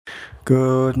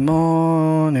Good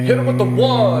morning. Hit him with the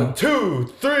 1,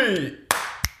 2, 3.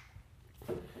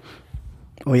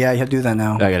 Oh yeah, you have to do that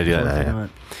now. I gotta do that now. Yeah.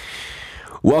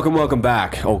 Welcome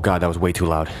back. Oh god, that was way too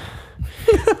loud.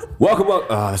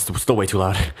 That's still way too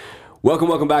loud.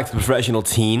 Welcome back to the Professional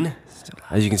Teen.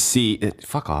 As you can see,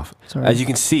 fuck off. Sorry. As you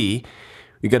can see,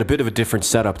 we got a bit of a different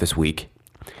setup this week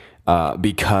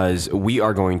because we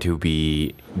are going to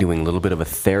be doing a little bit of a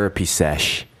therapy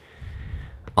sesh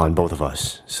on both of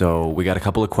us. So we got a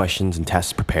couple of questions and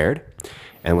tests prepared.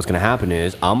 And what's going to happen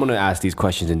is I'm going to ask these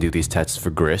questions and do these tests for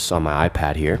Gris on my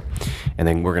iPad here. And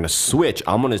then we're going to switch.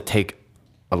 I'm going to take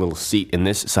a little seat in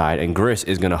this side, and Gris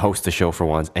is going to host the show for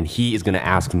once, and he is going to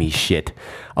ask me shit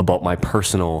about my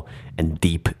personal and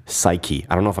deep psyche.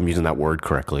 I don't know if I'm using that word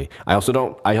correctly. I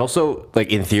also, like,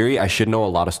 in theory, I should know a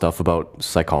lot of stuff about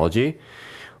psychology,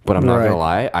 but I'm not going to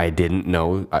lie, I didn't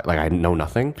know, I know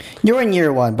nothing. You're in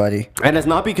year one, buddy. And it's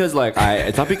not because, one,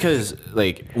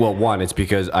 it's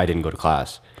because I didn't go to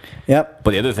class. Yep.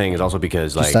 But the other thing is also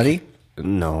because, like... study?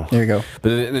 No. There you go.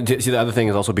 But see, the other thing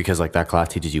is also because, like, that class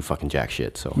teaches you fucking jack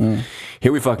shit. So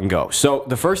here we fucking go. So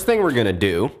the first thing we're going to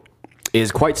do is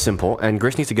quite simple. And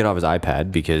Gris needs to get off his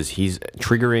iPad because he's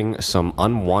triggering some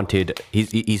unwanted...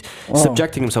 He's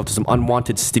subjecting himself to some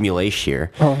unwanted stimulation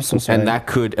here. Oh, I'm so sorry. And that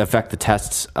could affect the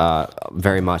tests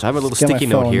very much. I have a little sticky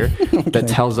note here that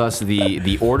tells us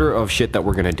the order of shit that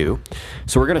we're going to do.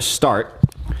 So we're going to start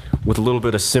with a little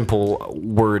bit of simple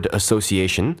word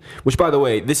association, which, by the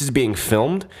way, this is being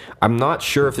filmed. I'm not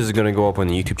sure if this is going to go up on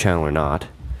the YouTube channel or not.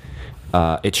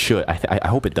 It should. I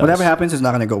hope it does. Whatever happens is not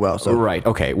going to go well. So. Right.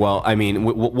 Okay. Well, I mean,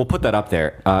 we'll put that up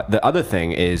there. The other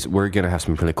thing is we're going to have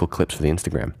some really cool clips for the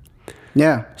Instagram.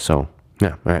 Yeah. So,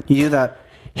 yeah. All right. You do that.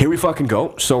 Here we fucking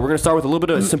go. So we're going to start with a little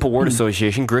bit of simple word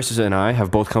association. Gris and I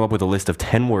have both come up with a list of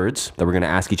 10 words that we're going to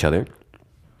ask each other.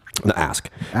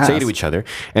 Say to each other.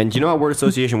 And do you know how word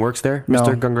association works there,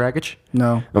 Mr. Gungragich?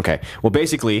 No. Okay. Well,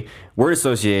 basically, word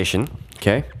association,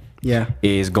 okay,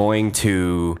 is going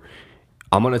to...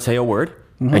 I'm going to say a word,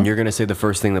 and you're going to say the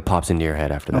first thing that pops into your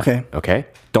head after that. Okay. Okay?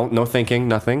 No thinking,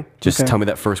 nothing. Just tell me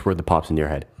that first word that pops into your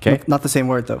head, okay? Not the same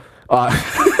word, though. No,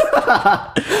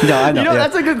 I know. You know,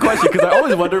 that's a good question, because I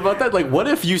always wonder about that. Like, what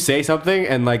if you say something,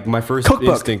 and, like, my first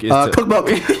instinct is to... Cookbook.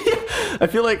 I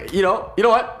feel like, you know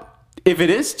what? If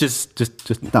it is, just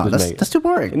no, that's too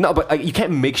boring. No, but you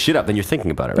can't make shit up. Then you're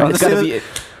thinking about it, right? It's gotta be.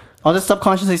 I'll just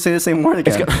subconsciously say the same word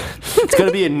again. It's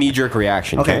gonna be a knee-jerk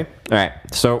reaction. Okay. All right.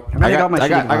 So I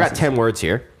got 10 words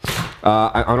here.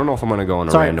 I don't know if I'm gonna go in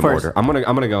a random order. I'm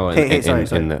gonna go in. Sorry.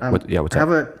 What's I have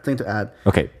a thing to add.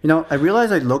 Okay. You know, I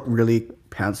realize I look really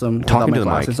handsome without my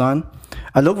glasses on.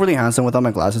 I look really handsome without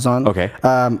my glasses on. Okay.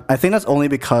 I think that's only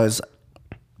because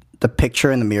the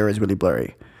picture in the mirror is really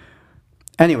blurry.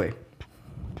 Anyway.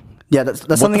 Yeah, that's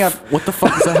something what the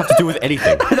fuck does that have to do with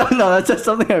anything? I don't know. That's just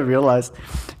something I realized.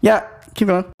 Yeah, keep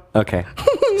going. Okay.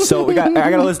 So I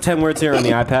got a list of 10 words here on the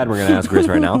iPad. We're gonna ask Gris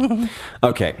right now.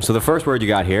 Okay. So the first word you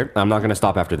got here. I'm not gonna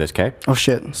stop after this. Okay. Oh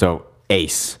shit. So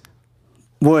ace.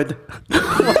 Wood.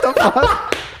 What the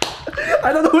fuck?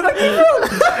 I don't know what I can do.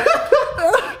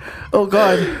 Oh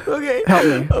god. Okay. Help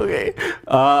me. Okay.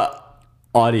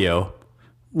 Audio.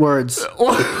 Words.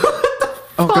 Oh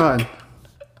god.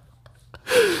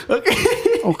 Okay.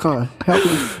 Oh god, help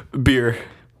me. Beer.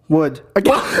 Wood.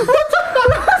 Again. What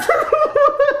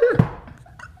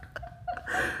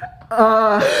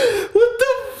the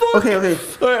fuck? Okay.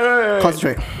 All right.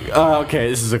 Concentrate. Okay,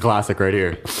 this is a classic right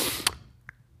here.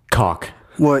 Cock.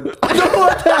 Wood.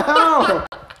 What the hell?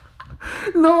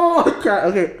 No, I can't.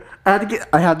 Okay,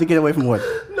 I had to get away from wood.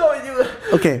 No, you.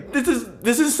 Okay.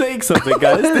 This is saying something,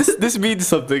 guys. This means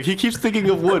something. He keeps thinking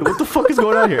of wood. What the fuck is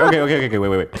going on here? Okay.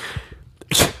 Wait.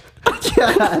 I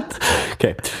can't.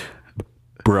 Okay.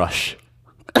 Brush.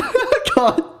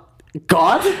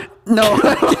 God? No,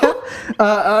 I can't.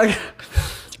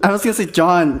 I was gonna say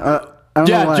John. I don't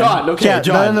know why. John. Okay, yeah,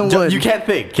 John. You can't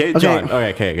think. Okay, John.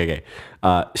 Okay.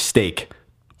 Steak.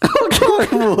 Oh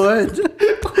God, wood.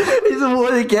 He's a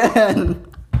wood again.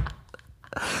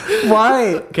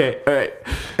 Why? Okay, all right.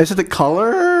 Is it the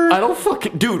color? I don't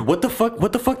fucking... Dude, what the fuck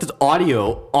does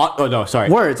audio... Oh, no, sorry.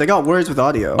 Words. I got words with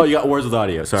audio. Oh, you got words with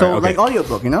audio. Sorry. So, okay. like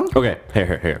audiobook, you know? Okay.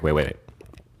 Here. Wait.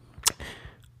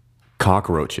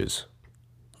 Cockroaches.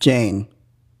 Jane.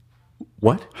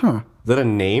 What? Huh. Is that a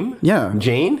name? Yeah.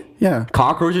 Jane? Yeah.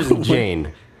 Cockroaches and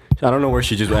Jane. I don't know where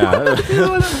she just...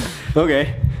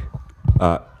 Okay.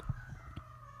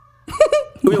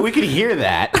 We could hear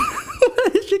that. Where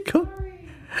did she go?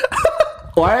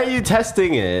 Why are you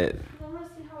testing it? I want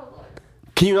to see how it looks.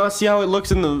 Can you not see how it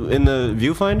looks in the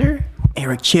viewfinder?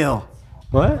 Eric, chill.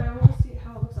 What? I want to see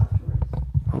how it looks afterwards.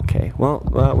 Okay.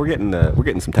 Well, we're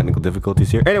getting some technical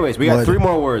difficulties here. Anyways, we got Wood. 3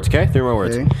 more words. Okay, 3 more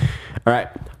words. Okay. All right,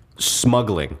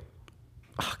 smuggling.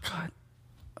 Oh God.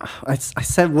 I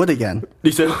said wood again.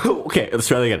 You said okay. Let's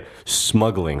try that again.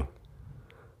 Smuggling.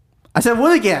 I said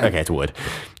wood again. Okay, it's wood.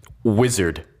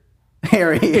 Wizard.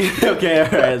 Harry. Okay, all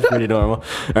right, that's pretty normal.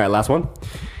 All right, last one.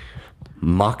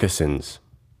 Moccasins.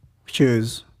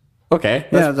 Shoes. Okay.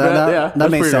 Yeah, that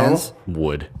that's makes pretty normal. sense.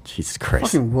 Wood. Jesus Christ.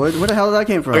 Fucking wood. Where the hell did that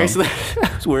came from? Okay, so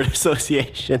that's word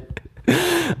association.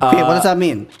 Okay, what does that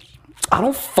mean? I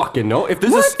don't fucking know. If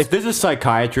there's a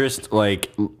psychiatrist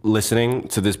like listening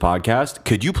to this podcast,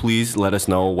 could you please let us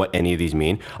know what any of these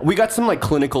mean? We got some like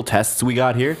clinical tests we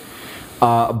got here.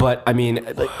 But I mean,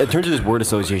 like, in terms of this word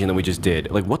association that we just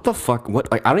did, like, what the fuck? What?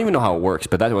 Like, I don't even know how it works,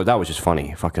 but that was just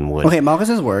funny. Fucking wood. Okay,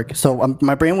 moccasins work. So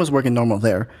my brain was working normal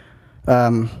there.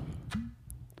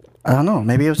 I don't know.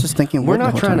 Maybe I was just thinking. We're wood the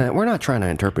not whole trying time. to. We're not trying to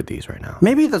interpret these right now.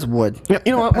 Maybe that's wood. Yeah,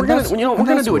 you know what? We're And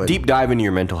gonna do a wood. deep dive into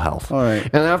your mental health. All right.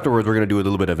 And then afterwards, we're gonna do a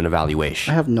little bit of an I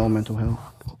evaluation. have no mental health.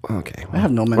 Okay. I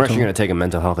have no We're mental. actually gonna take a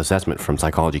mental health assessment from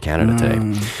Psychology Canada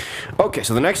today. Okay,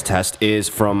 so the next test is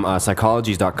from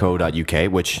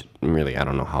psychologies.co.uk, which really I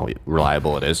don't know how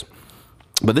reliable it is,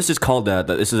 but this is called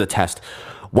this is a test.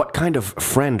 What kind of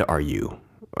friend are you?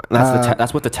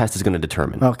 That's what the test is going to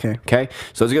determine. Okay. Okay.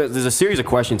 So there's a series of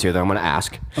questions here that I'm going to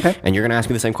ask. Okay. And you're going to ask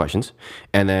me the same questions.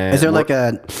 And then Is there like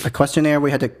a questionnaire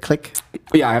we had to click?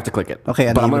 Yeah, I have to click it. Okay,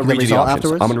 and but then I'm you going to get read you the result options.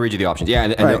 afterwards? I'm going to read you the options. Yeah,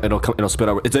 and Right. it'll spit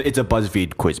over. It's a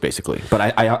BuzzFeed quiz basically. But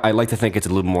I like to think it's a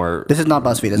little more. This is not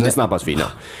BuzzFeed, is It's it? not BuzzFeed.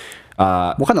 No.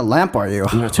 What kind of lamp are you?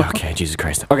 Okay, Jesus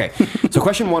Christ. Okay, so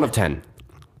question 1 of 10.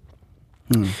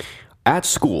 At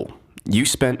school, you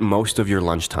spent most of your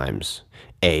lunch times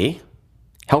A,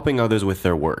 helping others with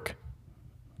their work.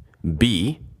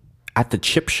 B, at the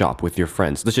chip shop with your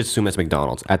friends. Let's just assume that's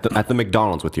McDonald's. At the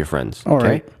McDonald's with your friends. All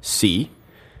right. C,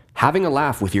 having a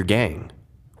laugh with your gang.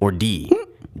 Or D,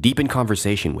 deep in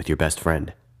conversation with your best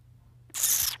friend.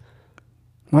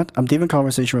 What? I'm deep in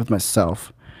conversation with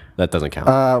myself. That doesn't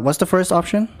count. What's the first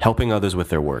option? Helping others with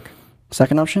their work.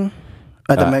 Second option?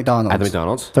 At the McDonald's. At the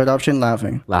McDonald's. Third option,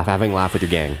 laughing. Having a laugh with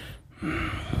your gang.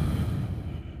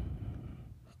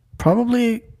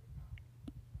 Probably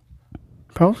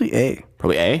A.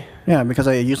 Probably A. Yeah, because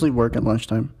I usually work at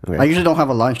lunchtime. Okay. I usually don't have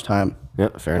a lunchtime. Yeah,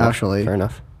 fair enough. Actually. Fair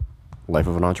enough. Life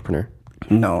of an entrepreneur.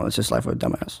 No, it's just life with a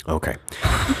dumbass. Okay.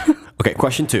 Okay,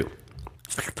 question 2.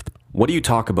 What do you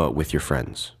talk about with your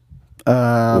friends?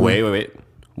 Wait.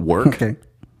 Work, Okay.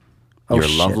 Oh, your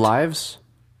shit. love lives,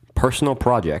 personal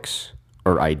projects,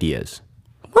 or ideas?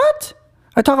 What?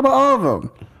 I talk about all of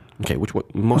them. Okay, which one?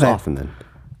 Most Okay. often then?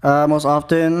 Most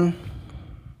often.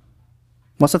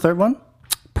 What's the third one?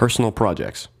 Personal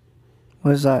projects.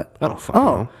 What is that? I don't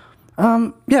fucking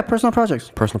know. Yeah, personal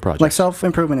projects. Personal projects. Like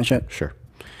self-improvement and shit. Sure.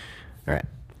 All right.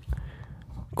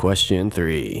 Question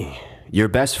 3. Your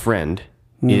best friend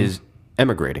is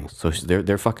emigrating, so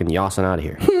they're fucking yossing out of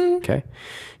here. Okay.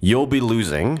 You'll be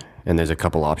losing, and there's a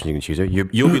couple options you can choose here.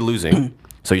 You'll be losing.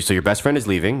 So your best friend is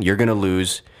leaving. You're gonna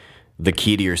lose the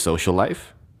key to your social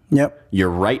life, Yep. your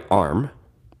right arm,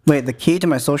 Wait, the key to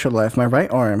my social life, my right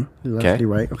arm. Lefty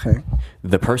right, okay.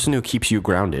 the person who keeps you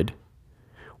grounded,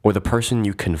 or the person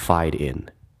you confide in.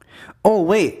 Oh,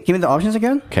 wait, give me the options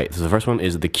again? Okay, so the first one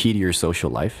is the key to your social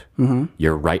life,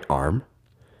 your right arm,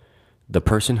 the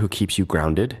person who keeps you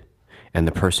grounded, and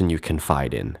the person you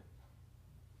confide in.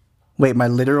 Wait, my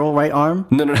literal right arm?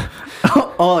 No.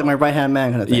 Oh, like my right-hand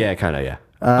man kind of thing. Yeah, kind of, yeah.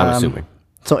 I'm assuming.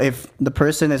 So if the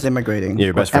person is immigrating,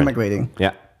 Your best or friend. emigrating,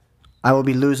 Yeah. I will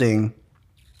be losing.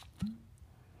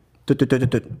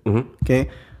 Okay.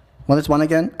 What is one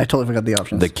again? I totally forgot the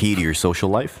options. The key to your social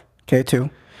life, Okay, 2.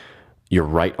 your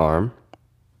right arm,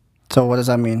 So what does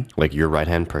that mean? like your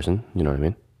right-hand person, you know what I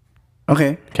mean?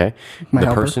 Okay. Okay. My the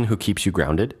helper. person who keeps you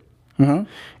grounded, and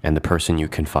the person you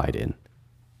confide in.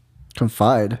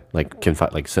 Confide. Like,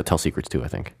 tell secrets to, I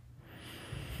think.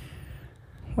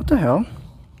 What the hell?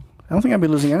 I don't think I'd be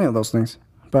losing any of those things.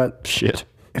 But Shit.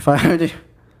 if I already...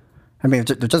 I mean,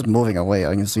 they're just moving away.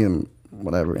 I can see them,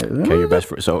 whatever. Okay, your best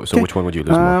friend. So which one would you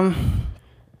lose more?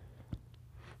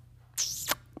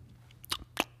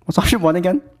 What's option 1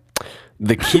 again?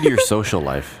 The key to your social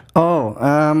life. Oh,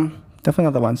 definitely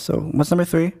not that one. So what's number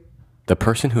 3? The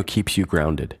person who keeps you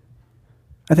grounded.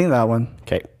 I think that one.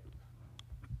 Okay.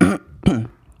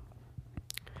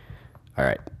 All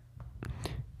right.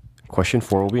 Question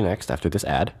 4 will be next after this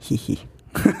ad.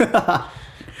 All right.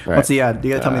 What's the ad?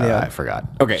 You gotta tell me the I ad. forgot.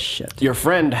 Okay. Shit. Your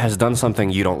friend has done something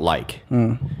you don't like.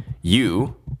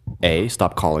 You, A,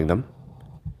 stop calling them.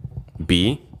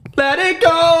 B, let it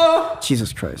go.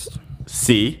 Jesus Christ.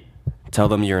 C, tell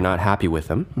them you're not happy with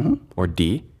them. Or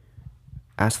D,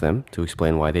 ask them to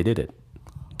explain why they did it.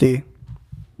 D.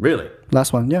 Really?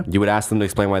 Last one, yeah. You would ask them to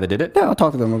explain why they did it? Yeah, I'll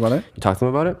talk to them about it. You talk to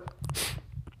them about it?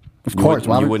 Of course.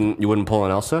 You wouldn't pull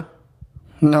an Elsa?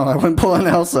 No, I wouldn't pull an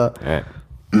Elsa.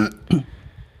 All right.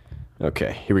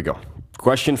 Okay, here we go.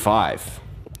 Question 5.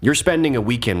 You're spending a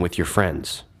weekend with your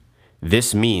friends.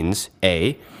 This means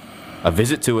A, a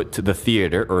visit to the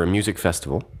theater or a music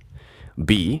festival.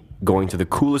 B, going to the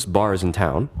coolest bars in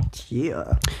town.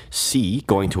 Yeah. C,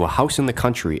 going to a house in the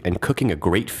country and cooking a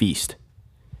great feast.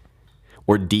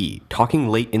 Or D, talking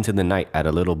late into the night at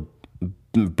a little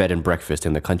bed and breakfast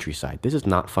in the countryside. This is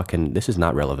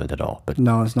not relevant at all. But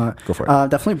no, it's not. Go for it.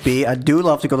 Definitely B. I do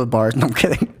love to go to bars. No, I'm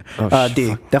kidding.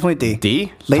 D. Definitely D.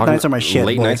 D? Late nights are my shit.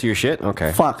 Late boy. nights are your shit?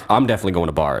 Okay. Fuck. I'm definitely going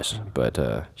to bars, but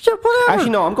Shit, whatever.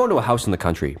 actually no, I'm going to a house in the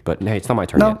country. But hey, it's not my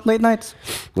turn No, yet. late nights.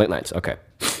 Late nights. Okay.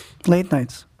 Late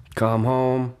nights. Come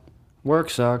home. Work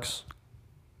sucks.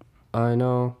 I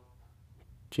know.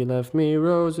 She left me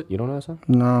roses. You don't know that song?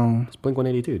 No. It's Blink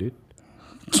 182, dude.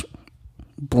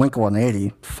 Blink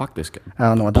 180. Fuck this guy. I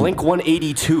don't know what Blink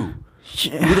 182.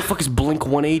 Yeah. Who the fuck is Blink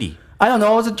 180? I don't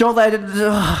know. It was a joke that I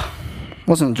did.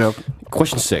 Wasn't a joke.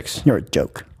 Question 6. You're a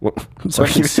joke.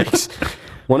 Question 6.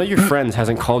 One of your friends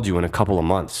hasn't called you in a couple of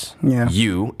months. Yeah.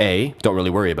 You, A, don't really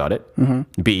worry about it.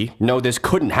 B, no, this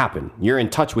couldn't happen. You're in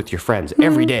touch with your friends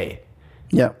every day.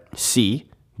 Yeah. C,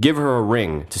 give her a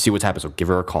ring to see what's happened. So give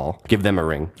her a call. Give them a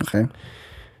ring. Okay.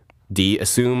 D,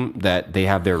 assume that they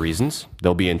have their reasons.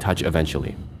 They'll be in touch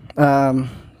eventually.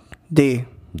 D.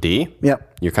 D?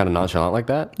 Yep. You're kind of nonchalant like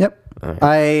that? Yep.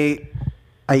 Alright.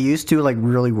 I used to like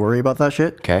really worry about that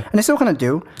shit. Okay. And I still kind of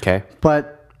do. Okay.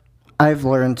 But I've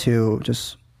learned to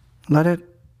just let it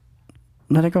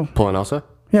go. Pull an Elsa?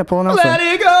 Yeah, pull an Elsa. Let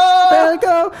it go! Let it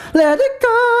go. Let it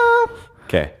go.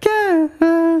 Okay.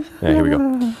 Yeah, Here we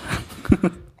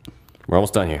go. We're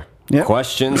almost done here. Yep.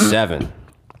 Question 7.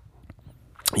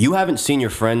 You haven't seen your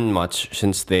friend much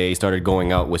since they started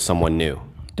going out with someone new.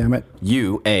 Damn it.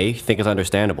 You, A, think it's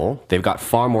understandable. They've got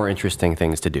far more interesting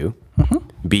things to do.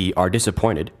 B, are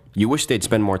disappointed. You wish they'd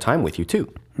spend more time with you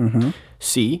too.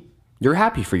 C, you're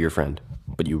happy for your friend,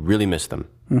 but you really miss them.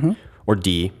 Or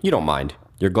D, you don't mind.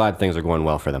 You're glad things are going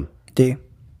well for them. D.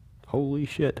 Holy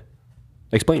shit.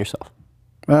 Explain yourself.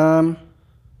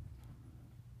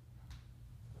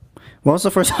 What was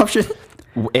the first option?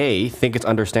 A, think it's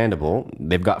understandable.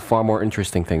 They've got far more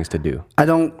interesting things to do. I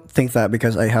don't think that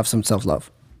because I have some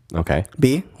self-love. Okay.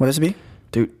 B. What is B?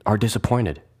 Dude, are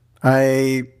disappointed.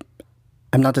 I'm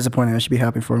not disappointed. I should be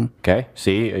happy for him. Okay.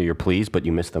 C, you're pleased, but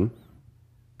you miss them.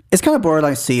 It's kind of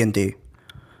borderline C and D.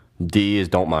 D is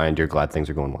don't mind. You're glad things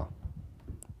are going well.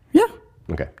 Yeah.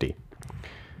 Okay, D.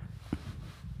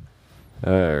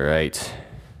 All right.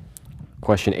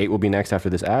 Question 8 will be next after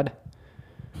this ad.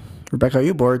 Rebecca, are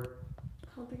you bored? I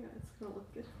don't think it's gonna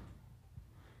look good.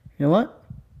 You know what?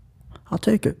 I'll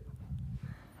take it.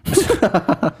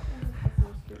 All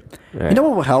right. You know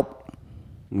what will help?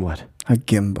 What? A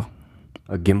gimbal.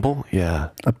 A gimbal? Yeah.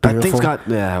 A That thing's beautiful- got...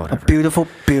 Yeah, A whatever.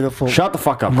 beautiful, Shut the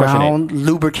fuck up. Question 8. round,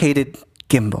 lubricated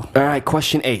gimbal. All right,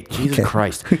 question 8. Jesus Okay.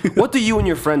 Christ. What do you and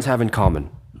your friends have in common?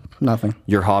 Nothing.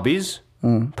 Your hobbies?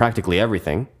 Practically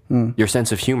everything. Your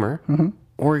sense of humor?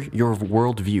 Or your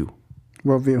worldview?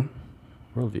 Worldview.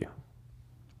 Worldview.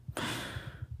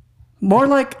 More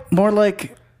like.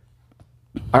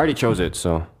 I already chose it,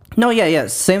 so... No, yeah,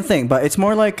 same thing, but it's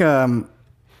more like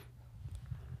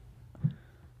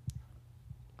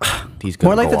He's gonna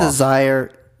more like go the off.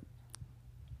 desire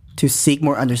to seek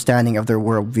more understanding of their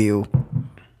worldview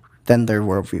than their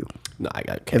worldview. No, I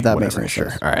got... Okay, If that makes whatever, any sure.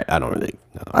 sense. All right, I don't really...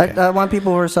 No, okay. I want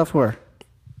people who are self-aware,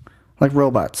 like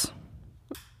robots.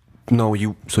 No,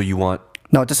 you... So you want...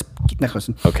 No, just next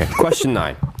question. Okay. Question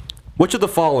 9. Which of the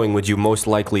following would you most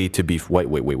likely to be... Wait,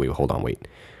 hold on, wait.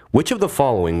 Which of the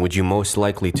following would you most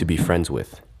likely to be friends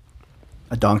with?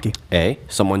 A donkey. A,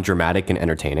 someone dramatic and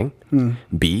entertaining.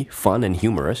 B, fun and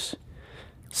humorous.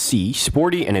 C,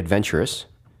 sporty and adventurous.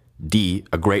 D,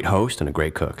 a great host and a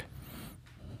great cook.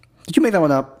 Did you make that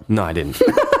one up? No, I didn't.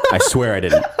 I swear I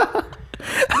didn't.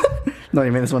 No,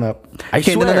 you made this one up. I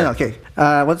Okay, swear. no. Okay.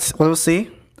 What was C?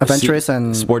 Adventurous C,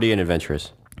 and sporty and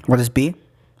adventurous. what is B? Fun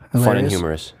and Hilarious?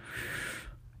 humorous.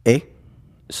 A.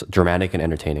 Dramatic and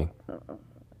entertaining.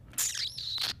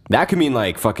 That could mean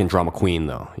like fucking drama queen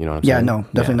though. You know what I'm Yeah, saying? no,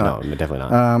 definitely not. No, definitely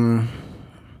not.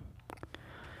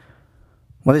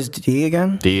 What is D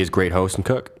again? D is great host and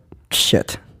cook.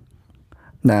 Shit.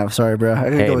 Nah, sorry, bro. I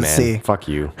gotta Hey go with man, C. fuck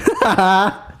you.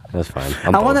 That's fine.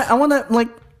 I'm both. I wanna like.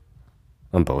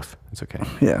 I'm both. It's okay.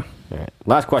 Yeah. All right.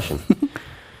 Last question.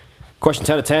 Question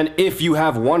 10 of 10. If you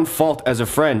have one fault as a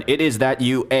friend, it is that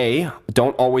you, A,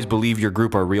 don't always believe your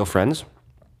group are real friends.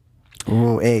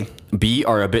 Ooh, A. B,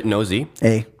 are a bit nosy.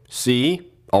 A. C,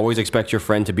 always expect your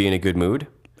friend to be in a good mood.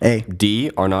 A.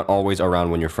 D, are not always around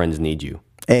when your friends need you.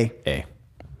 A. A.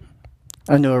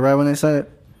 I knew it right when I said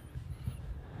it.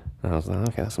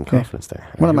 Okay, that's some confidence there.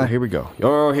 What am I? Here we go.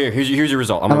 Oh, here's your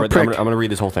result. I'm I'm a prick. gonna read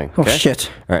this whole thing. Oh, Okay?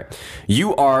 shit. All right.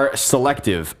 You are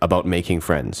selective about making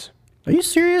friends. Are you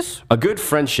serious? A good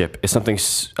friendship is something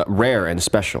rare and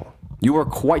special. You are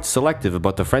quite selective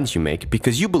about the friends you make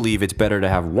because you believe it's better to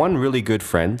have one really good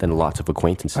friend than lots of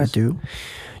acquaintances. I do.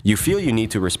 You feel you need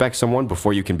to respect someone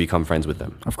before you can become friends with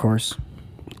them. Of course.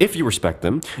 If you respect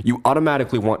them, you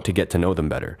automatically want to get to know them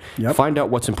better. Yep. Find out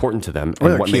what's important to them Or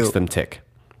and they're what makes cute. them tick.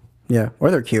 Yeah,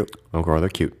 or they're cute. Or they're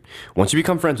cute. Once you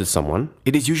become friends with someone,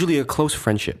 it is usually a close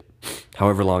friendship,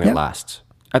 however long it Yep. lasts.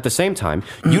 At the same time,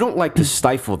 you don't like to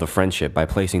stifle the friendship by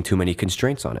placing too many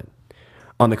constraints on it.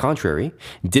 On the contrary,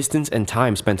 distance and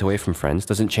time spent away from friends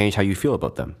doesn't change how you feel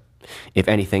about them. If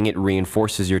anything, it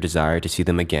reinforces your desire to see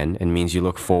them again and means you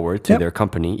look forward to Yep. their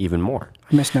company even more.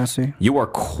 I miss Nancy. You are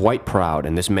quite proud,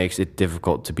 and this makes it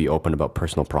difficult to be open about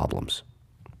personal problems.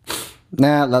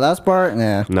 Nah, the last part,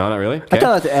 nah. No, not really? I Okay.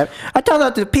 tell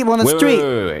that to people on the Wait, street.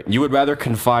 wait. You would rather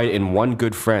confide in one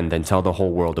good friend than tell the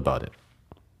whole world about it.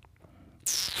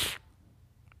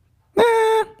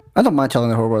 I don't mind telling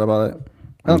the whole world about it.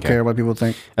 I don't Okay. care what people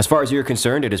think. As far as you're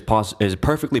concerned, it is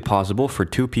perfectly possible for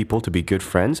two people to be good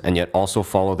friends and yet also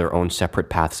follow their own separate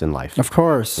paths in life. Of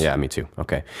course. Yeah, me too.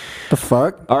 Okay. The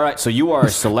fuck? All right, so you are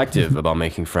selective about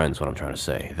making friends, what I'm trying to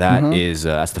say. That is,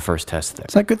 that's the first test there.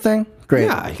 Is that a good thing? Great.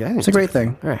 Yeah, I think it's a great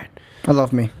thing. All right. I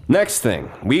love me. Next thing,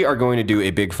 we are going to do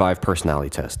a Big Five personality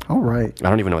test. All right. I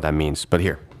don't even know what that means, but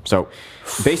here. So,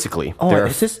 basically, Oh, there are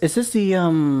is this the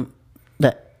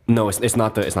that No, it's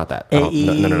not that. I don't-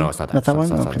 AE? No, it's not that. Not that It's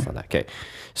one? not Okay. It's not that. Okay.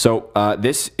 So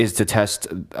this is to test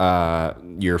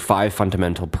your 5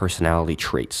 fundamental personality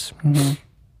traits. Mm-hmm.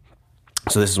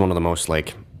 So this is one of the most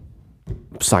like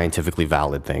scientifically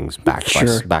valid things backed by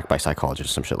Sure. backed by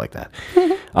psychologists, some shit like that.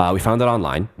 We found it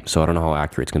online, so I don't know how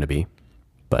accurate it's going to be,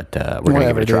 but we're going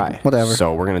to give it a Whatever, try. dude. Whatever.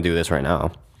 So we're going to do this right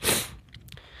now.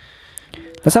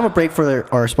 Let's have a break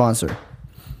for our sponsor.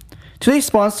 Today's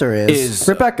sponsor is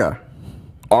Rebecca.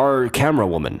 Our camera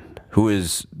woman who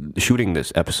is shooting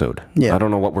this episode. Yeah. I don't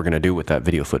know what we're going to do with that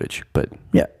video footage, but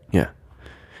Yeah. yeah.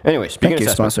 Anyways, begin Thank you,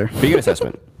 assessment. sponsor. Begin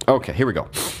assessment. Okay, here we go.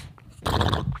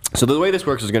 So the way this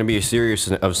works is going to be a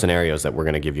series of scenarios that we're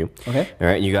going to give you. Okay. All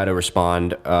right. You got to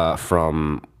respond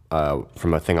from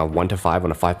a thing of 1 to 5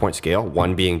 on a 5-point scale.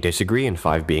 1 being disagree and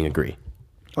 5 being agree.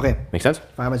 Okay. Make sense?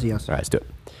 5 is yes. All right, let's do it.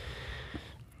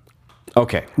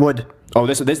 Okay. Wood. Oh,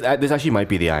 this actually might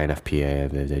be the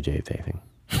INFPA thing.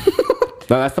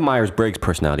 No, that's the Myers-Briggs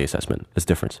personality assessment. That's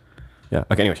different. Yeah.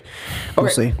 Okay. Anyways. Okay. We'll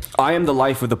see. I am the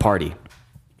life of the party.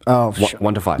 Oh,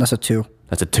 1 to 5. That's a 2.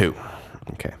 That's a 2.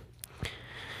 Okay.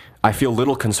 I feel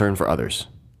little concern for others.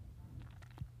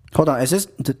 Hold on. Does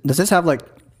this have like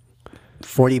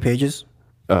 40 pages?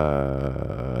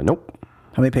 Nope.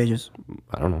 How many pages?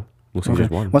 I don't know. Looks like Okay.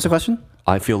 there's 1. What's the question?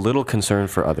 I feel little concern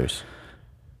for others.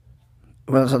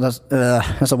 Well, so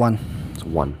that's a 1. It's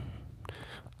 1.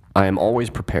 I am always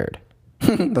prepared.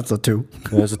 That's a 2.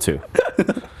 That's a 2.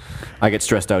 I get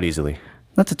stressed out easily.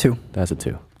 That's a 2. That's a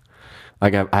 2. I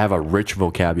have a rich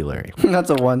vocabulary. That's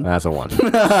a 1. That's a 1.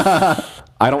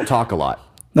 I don't talk a lot.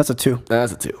 That's a 2.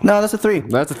 That's a 2. No, that's a 3.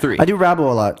 That's a 3. I do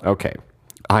rabble a lot. Okay.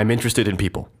 I'm interested in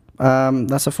people.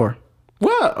 That's a 4.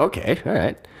 Well, okay. All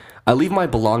right. I leave my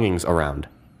belongings around.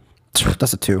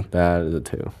 That's a 2. That is a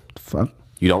 2. Fuck.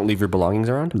 You don't leave your belongings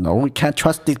around? No, we can't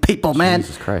trust these people, man.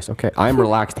 Jesus Christ. Okay. I'm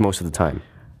relaxed most of the time.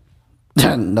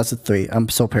 That's a 3. I'm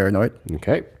so paranoid.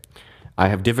 Okay. I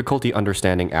have difficulty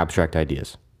understanding abstract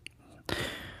ideas.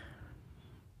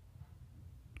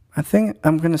 I think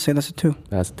I'm gonna say that's a 2.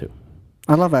 That's a 2.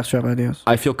 I love abstract ideas.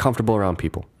 I feel comfortable around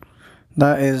people.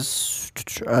 That is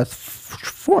a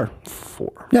 4.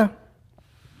 4. Yeah,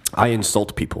 I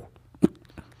insult people.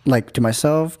 like to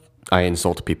myself. I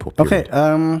insult people. Okay,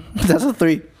 period. that's a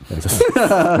 3.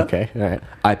 Okay. All right.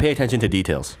 I pay attention to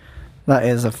details. That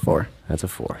is a 4. That's a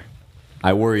 4.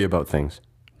 I worry about things.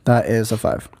 That is a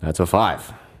 5. That's a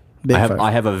 5. Big I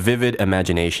 5. have a vivid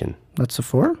imagination. That's a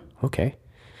 4. Okay.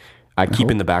 I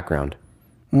keep in the background.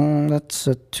 That's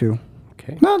a 2.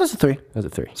 Okay. No, that's a 3. That's a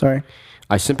 3. Sorry,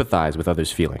 I sympathize with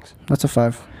others' feelings. that's a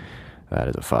 5. That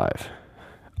is a 5.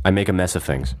 I make a mess of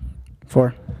things.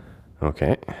 4.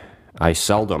 Okay. I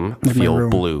seldom Like my feel room.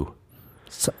 blue.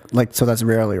 So that's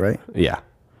rarely, right? Yeah.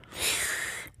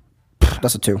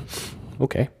 That's a 2.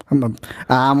 Okay.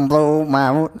 I'm blue, my.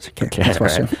 Okay, next all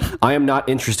question. right. I am not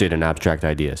interested in abstract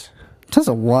ideas. That's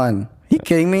a 1. You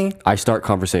kidding me? I start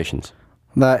conversations.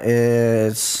 That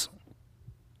is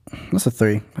That's a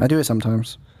 3. I do it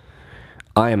sometimes.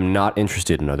 I am not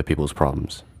interested in other people's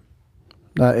problems.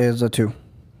 That is a 2.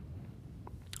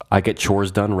 I get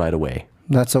chores done right away.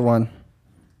 That's a 1.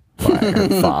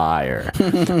 Fire.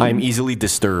 I am easily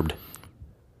disturbed.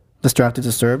 Distracted,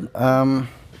 disturbed. That's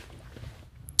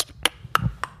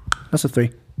a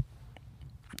 3.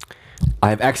 I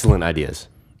have excellent ideas.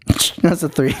 That's a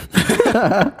 3.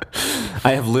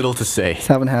 I have little to say.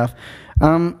 7.5.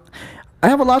 I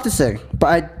have a lot to say, but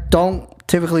I don't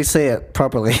typically say it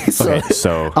properly. Okay,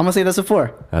 so I'm gonna say that's a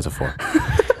 4. that's a 4.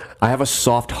 I have a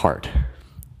soft heart.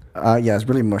 Yeah, it's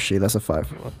really mushy. That's a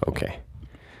 5. Okay.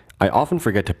 I often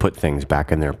forget to put things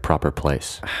back in their proper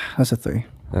place. That's a 3.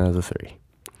 That's a 3.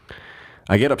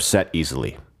 I get upset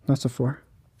easily. That's a 4.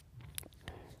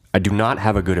 I do not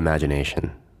have a good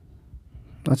imagination.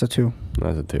 That's a 2.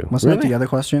 That's a 2. Wasn't that the other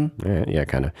question? Yeah,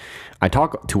 kind of. I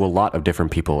talk to a lot of different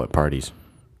people at parties.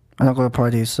 I don't go to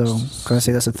parties, so gonna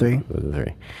say that's a 3. That's a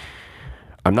 3.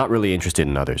 I'm not really interested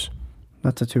in others.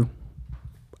 That's a 2.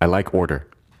 I like order.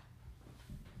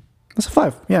 That's a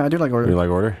 5. Yeah, I do like order. You like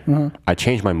order? Mm-hmm. I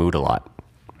change my mood a lot.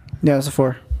 Yeah, that's a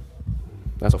 4.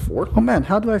 That's a 4? Oh man,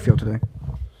 how do I feel today?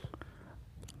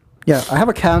 Yeah, I have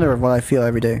a calendar of what I feel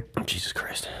every day. Jesus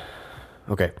Christ.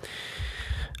 Okay.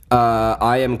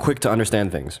 I am quick to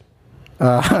understand things.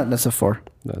 That's a 4.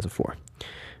 That's a 4.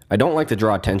 I don't like to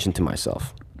draw attention to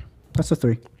myself. That's a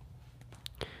 3.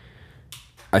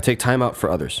 I take time out for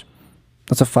others.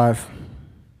 That's a 5.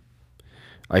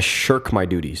 I shirk my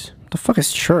duties. The fuck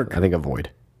is shirk? I think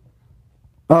avoid.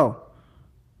 Oh,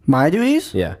 my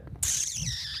duties? Yeah.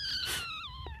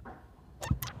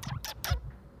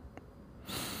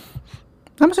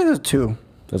 I'm gonna say that's a 2.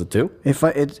 That's a 2? If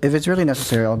it's really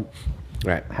necessary, I'll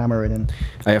Right. hammer it in.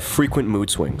 I have frequent mood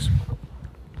swings.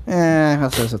 I'll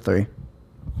say that's a 3.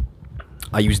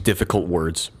 I use difficult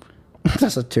words.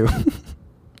 That's a 2.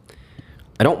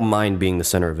 I don't mind being the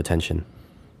center of attention.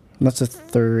 That's a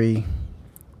 3.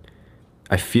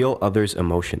 I feel others'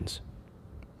 emotions.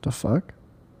 The fuck?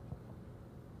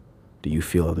 Do you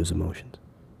feel others' emotions?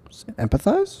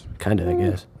 Empathize? Kinda, I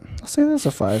guess. I'll say that's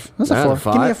a 5. That's a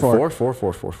 4. Give me a 4.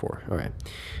 4. All right.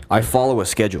 I follow a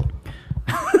schedule.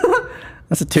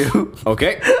 That's a 2.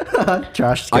 Okay.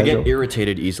 Trash I schedule. get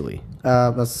irritated easily.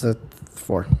 That's a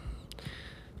 4.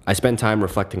 I spend time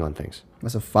reflecting on things.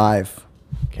 That's a 5.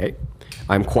 Okay.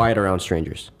 I'm quiet around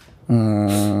strangers.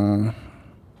 Cry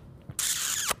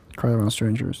around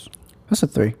strangers. That's a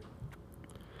 3.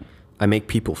 I make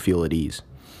people feel at ease.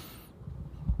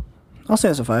 I'll say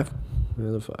that's a 5.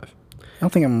 That's a 5. I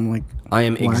don't think I'm like. I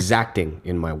am whack. exacting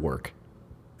in my work.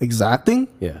 Exacting?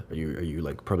 Yeah. Are you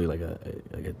like probably like a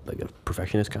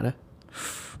perfectionist kind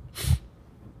of?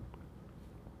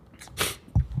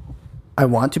 I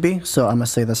want to be, so I'm gonna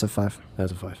say that's a 5.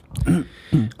 That's a 5.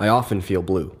 I often feel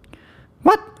blue.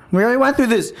 What? We already went through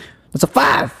this. That's a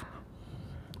 5.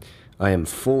 I am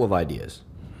full of ideas.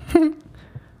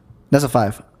 That's a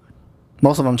 5.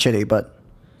 Most of them shitty, but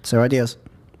it's their ideas.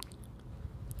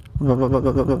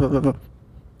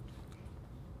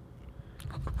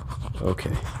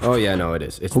 Okay. Oh yeah, no, it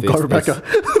is. It's Oh God, Rebecca.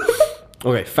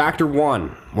 Okay, factor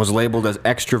 1 was labeled as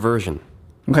extroversion.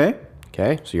 Okay.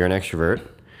 Okay, so you're an extrovert.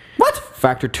 What?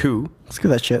 Factor 2 Screw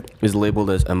that shit. is labeled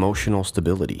as emotional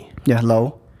stability. Yeah,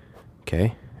 low.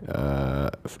 Okay.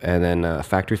 And then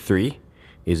factor 3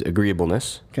 is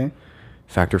agreeableness. Okay.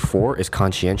 Factor 4 is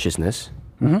conscientiousness.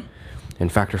 Mm-hmm.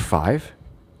 And factor 5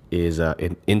 is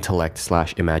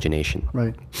intellect/imagination.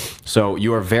 Right. So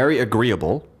you are very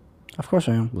agreeable. Of course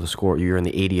I am. With a score, you're in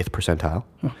the 80th percentile.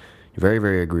 You're very,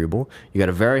 very agreeable. You got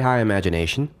a very high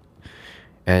imagination.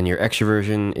 And your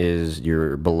extroversion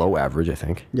you're below average, I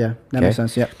think. Yeah, that makes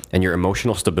sense. Yeah. And your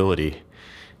emotional stability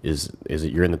is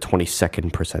you're in the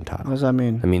 22nd percentile. What does that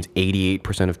mean? That means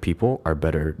 88% of people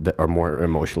are more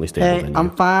emotionally stable Hey, than you. I'm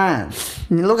fine.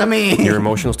 Look at me. Your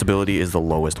emotional stability is the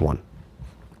lowest one.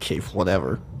 Okay,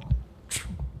 whatever.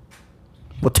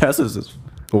 What test is this?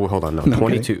 Oh, hold on. No, No,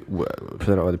 22%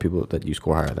 of other people that you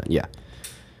score higher than. Yeah.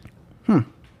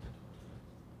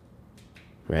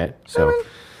 Right? So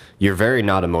you're very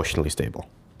not emotionally stable.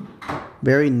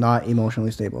 Very not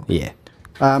emotionally stable. Yeah.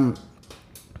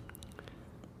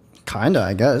 Kinda,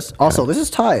 I guess. Also, this is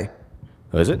Thai.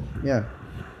 Oh, is it? Yeah.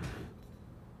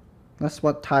 That's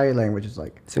what Thai language is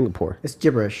like. Singapore. It's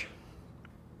gibberish.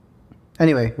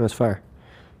 Anyway, That's fire.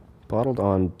 Bottled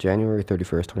on January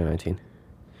 31st, 2019.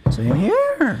 same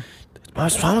here.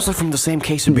 It's almost like from the same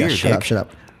case of Yeah, beer, shut up, Dick. shut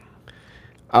up.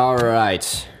 All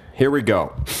right. Here we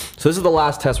go. So this is the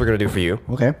last test we're going to do for you.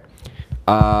 Okay.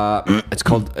 It's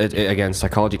called, again,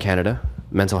 Psychology Canada,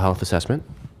 mental health assessment.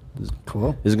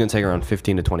 Cool. This is going to take around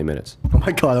 15 to 20 minutes. Oh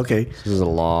my god. Okay. This is a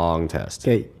long test.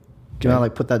 Okay. Do you want to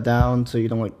like put that down so you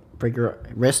don't like break your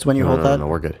wrist when you hold that? No,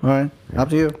 we're good. All right. Up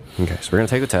to you. Okay, so we're going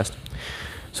to take the test.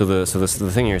 So the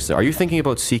thing here is, are you thinking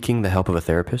about seeking the help of a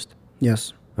therapist?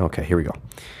 Yes. Okay, here we go.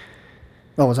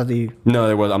 Oh, was that the? No,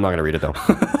 there was. I'm not going to read it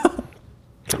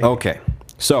though. Okay.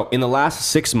 So, in the last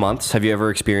 6 months, have you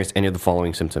ever experienced any of the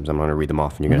following symptoms? I'm going to read them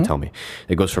off, and you're going to tell me.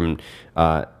 It goes from.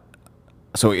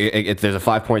 So there's a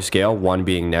 5-point scale. 1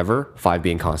 being never, 5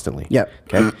 being constantly. Yep.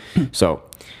 Okay. So,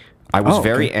 I was Oh,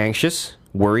 very okay. anxious,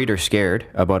 worried, or scared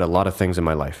about a lot of things in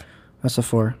my life. That's a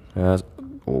 4.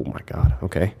 Oh my God.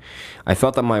 Okay. I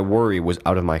felt that my worry was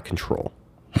out of my control.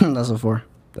 That's a 4.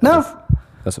 No.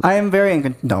 That's I am very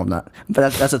no, I'm not.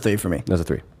 But that's a 3 for me. That's a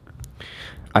 3.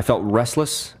 I felt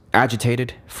restless,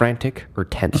 agitated, frantic, or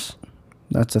tense.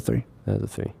 That's a 3. That's a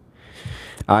 3.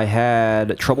 I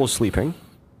had trouble sleeping.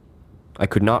 I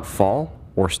could not fall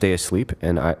or stay asleep,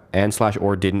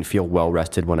 and/or didn't feel well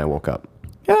rested when I woke up.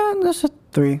 Yeah, that's a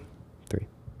 3. 3.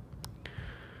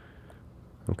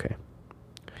 Okay.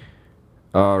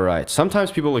 All right. Sometimes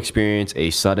people experience a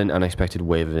sudden, unexpected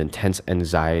wave of intense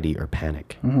anxiety or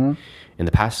panic. Mm-hmm. In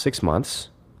the past 6 months,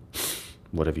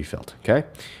 what have you felt? Okay.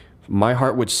 My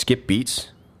heart would skip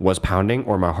beats, was pounding,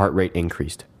 or my heart rate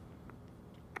increased.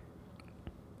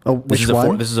 Oh, which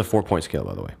one? This is a 4-point scale,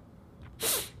 by the way.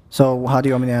 So how do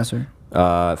you want me to answer?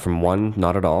 From 1,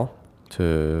 not at all,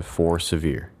 to 4,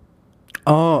 severe.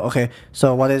 Oh, okay.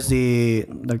 So what is the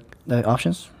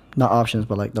options? Not options,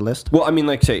 but like the list. Well, I mean,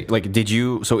 did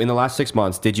you? So in the last 6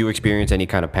 months, did you experience any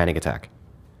kind of panic attack?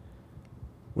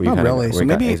 Not really. So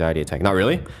maybe anxiety attack. Not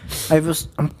really. I'm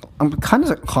kind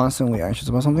of constantly anxious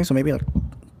about something. So maybe like.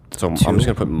 So 2. I'm just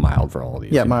gonna put mild for all of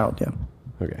these. Yeah, mild. Yeah.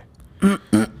 Okay.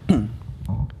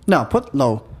 No, put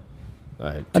low.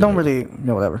 I don't really.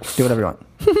 No, whatever. Do whatever you want.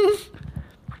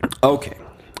 Okay.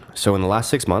 So in the last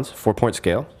 6 months, 4-point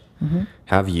scale,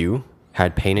 have you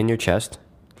had pain in your chest,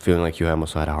 feeling like you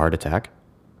almost had a heart attack?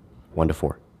 1 to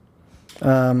 4.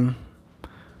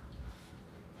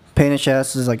 Pain in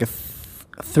chest is like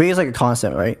 3 is like a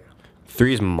constant, right?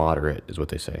 3 is moderate, is what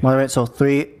they say. Moderate. So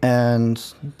 3, and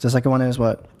the second one is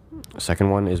what? Second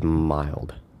one is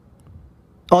mild.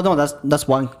 Oh no, that's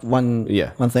one.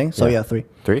 Yeah. One thing. So Yeah. yeah 3.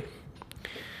 3.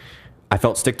 I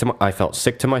felt sick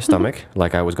to my stomach,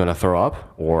 like I was gonna throw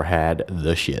up, or had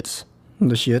the shits.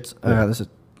 The shit. That's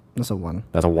a 1.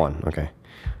 That's a 1. Okay.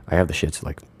 I have the shits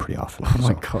like pretty often. Oh my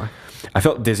so. god. I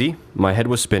felt dizzy. My head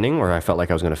was spinning, or I felt like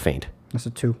I was gonna faint. That's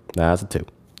a 2. That's a 2.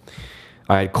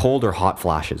 I had cold or hot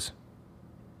flashes.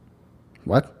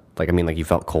 What? Like you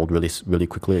felt cold really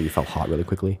quickly, or you felt hot really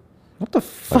quickly. What the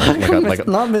fuck?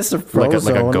 Not Mr. Frozone.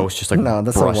 Like a ghost just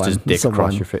that's brushed a his 1. dick That's a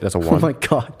across 1. your face. That's a 1. Oh my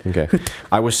god. Okay.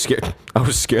 I was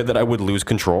scared that I would lose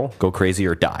control, go crazy,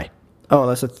 or die. Oh,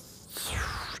 that's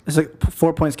it's a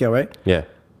 4-point scale, right? Yeah.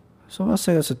 So I'll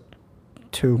say that's a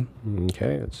 2.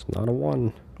 Okay, it's not a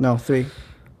 1. No, 3.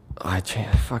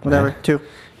 Fuck Whatever. man. 2.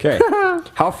 Okay.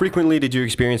 How frequently did you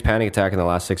experience panic attack in the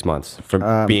last 6 months?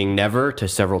 From being never to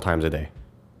several times a day.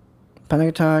 Panic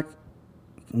attack?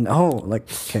 No, like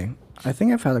okay. I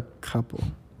think I've had a couple.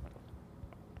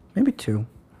 Maybe 2.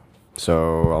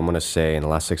 So I'm gonna say in the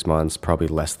last 6 months, probably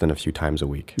less than a few times a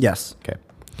week. Yes. Okay.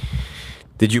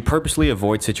 Did you purposely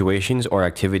avoid situations or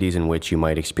activities in which you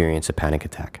might experience a panic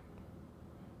attack?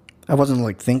 I wasn't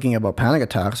like thinking about panic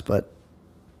attacks, but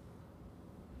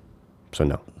So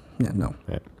no. yeah, no.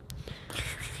 Yeah.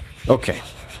 Okay.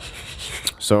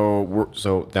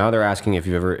 So now they're asking if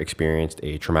you've ever experienced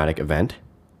a traumatic event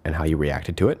and how you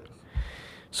reacted to it.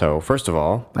 So first of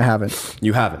all, I haven't.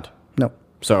 you haven't. No.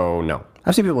 So no.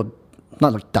 I've seen people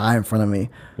not like die in front of me.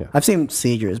 Yeah. I've seen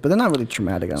seizures, but they're not really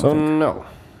traumatic. I don't So think. no.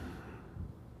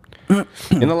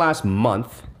 In the last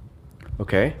month,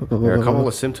 okay, there are a couple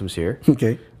of symptoms here.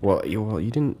 Okay. Well, you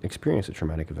didn't experience a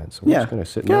traumatic event, so we're Yeah. just gonna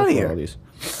sit Get and outta go through here. all these.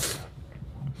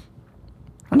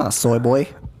 I'm not a soy boy.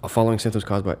 Following symptoms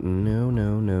caused by no.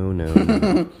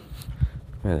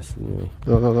 Yes.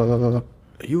 Are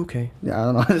you okay? Yeah, I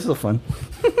don't know. It's so fun.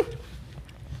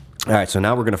 All right, so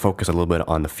now we're going to focus a little bit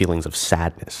on the feelings of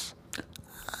sadness.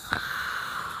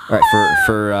 All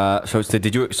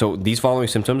right, so these following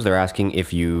symptoms, they're asking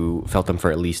if you felt them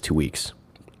for at least 2 weeks.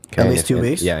 Okay, At least 2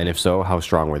 weeks? Yeah, and if so, how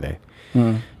strong were they?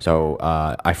 So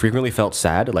I frequently felt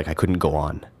sad, like I couldn't go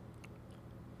on.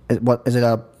 What is it?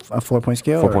 A 4-point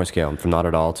scale? 4-point scale, from not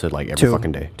at all to like every 2.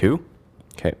 fucking day. 2?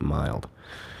 Okay, mild.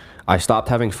 I stopped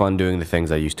having fun doing the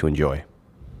things I used to enjoy.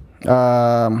 3.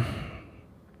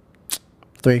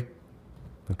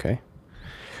 Okay.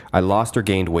 I lost or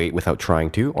gained weight without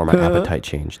trying to, or my appetite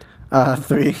changed.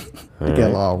 3. You get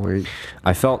a lot of weight.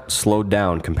 I felt slowed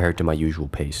down compared to my usual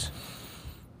pace.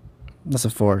 That's a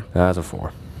 4. That's a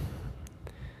 4.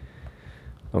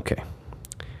 Okay.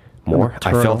 More.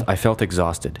 I felt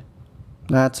exhausted.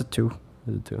 That's a 2.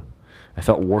 That's a 2. I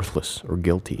felt worthless or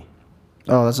guilty.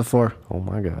 Oh, that's a 4. Oh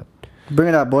my god. Bring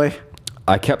it up, boy.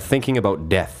 I kept thinking about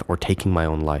death or taking my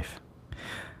own life.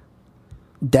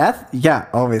 Death? Yeah,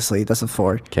 obviously. That's a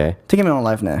 4. Okay. Taking my own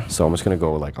life now. So I'm just gonna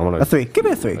go like A 3. Give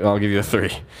me a 3. I'll give you a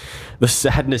 3. The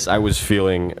sadness I was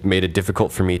feeling made it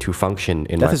difficult for me to function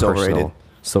in Death my is personal overrated.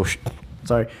 social.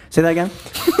 Sorry. Say that again.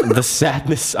 The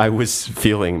sadness I was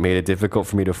feeling made it difficult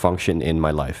for me to function in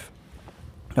my life.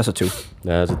 That's a 2.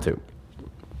 That's a 2.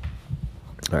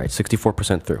 All right,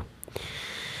 64% through.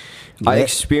 I Yeah.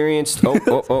 experienced.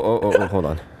 Oh, hold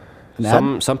on.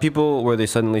 Some people where they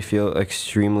suddenly feel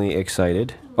extremely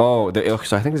excited. So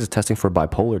I think this is testing for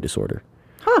bipolar disorder.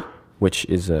 Huh. Which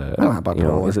is a I don't have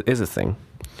bipolar. is a thing.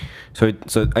 So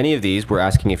any of these, we're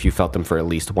asking if you felt them for at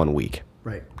least 1 week.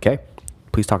 Right. Okay.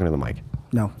 Please talk into the mic.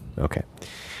 No. Okay.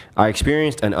 I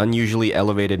experienced an unusually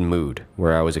elevated mood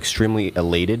where I was extremely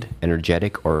elated,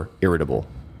 energetic, or irritable.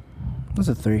 That's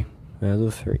a 3. That's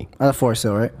a 3. Out of 4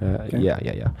 still, right?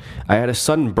 Yeah. I had a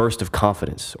sudden burst of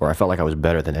confidence, or I felt like I was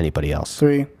better than anybody else.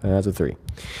 3. That's a 3.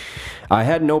 I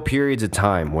had no periods of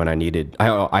time when I needed.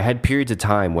 I had periods of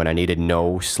time when I needed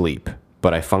no sleep,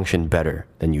 but I functioned better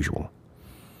than usual.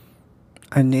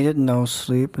 I needed no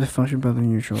sleep. I functioned better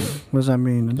than usual. What does that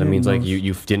mean? That means like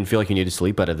you didn't feel like you needed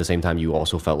sleep, but at the same time you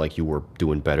also felt like you were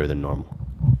doing better than normal.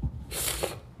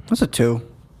 That's a 2.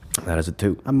 That is a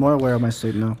 2. I'm more aware of my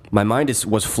sleep now. My mind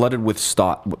was flooded with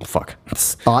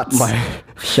Thoughts?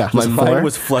 Yeah, My that's a mind 4.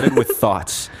 was flooded with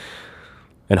thoughts.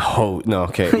 And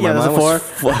okay. Yeah, My that's a mind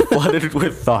was flooded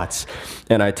with thoughts,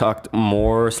 and I talked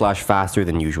more/faster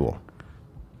than usual.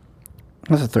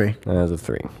 That's a 3. That's a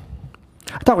 3.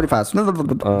 I talk really fast.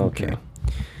 Okay.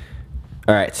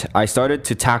 All right. I started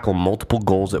to tackle multiple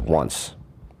goals at once,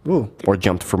 Ooh. or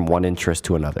jumped from one interest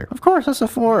to another. Of course, that's a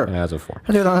 4. That's a 4.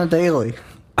 I do it on a daily.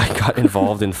 I got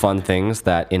involved in fun things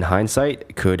that, in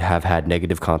hindsight, could have had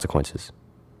negative consequences.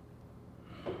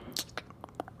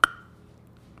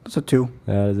 That's a 2.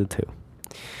 That is a 2.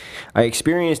 I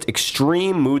experienced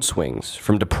extreme mood swings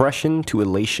from depression to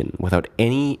elation without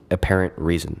any apparent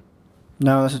reason.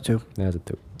 No, that's a 2. That's a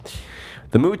 2.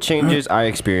 The mood changes I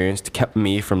experienced kept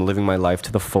me from living my life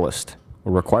to the fullest,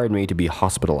 or required me to be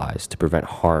hospitalized to prevent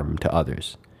harm to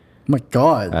others. Oh my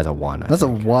God. That's a 1. That's a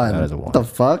 1. That is a 1. What the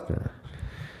fuck? Yeah.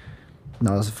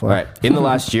 No, that's a 4. All right. In the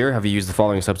last year, have you used the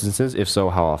following substances? If so,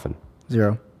 how often?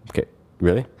 0. Okay.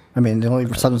 Really? I mean, the only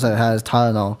substance I had is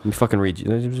Tylenol. Let me fucking read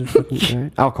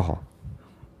you. Alcohol.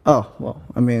 Oh, well,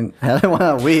 I mean, I had one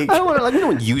a week. I don't want to, we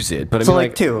don't use it, but I So, mean,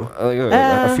 like, 2.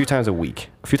 a few times a week,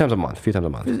 a few times a month,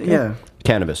 Yeah.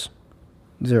 Cannabis.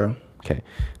 0. Okay.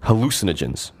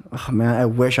 Hallucinogens. Oh, man, I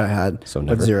wish I had. So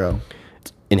but never. 0.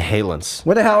 Inhalants.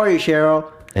 What the hell are you,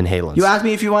 Cheryl? Inhalants. You asked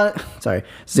me if you want. Sorry,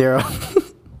 0.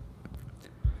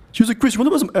 She was like, Chris, you want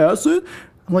to put some acid?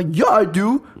 I'm like, yeah, I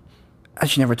do. And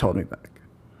she never told me back.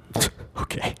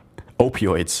 Okay.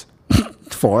 Opioids.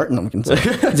 4. No, I'm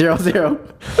kidding. 0, 0.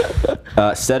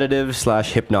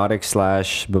 Sedative/hypnotic/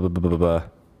 blah, blah, blah, blah, blah.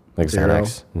 Like 0.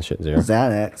 Xanax and shit. 0.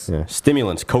 Xanax. Yeah.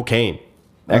 Stimulants. Cocaine.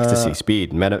 Ecstasy.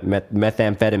 Speed.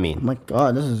 Methamphetamine. Oh my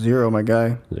God, this is 0, my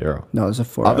guy. 0. No, this is a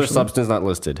 4. Other actually. substance not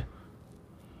listed.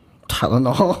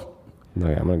 Tylenol.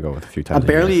 Okay, I'm gonna go with a few I times.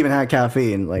 barely even had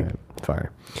caffeine. Like,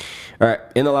 Fire. All right.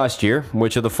 In the last year,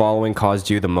 which of the following caused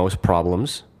you the most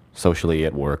problems socially,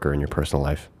 at work, or in your personal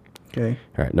life? okay.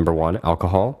 All right. Number 1,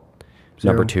 alcohol.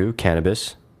 0. Number 2,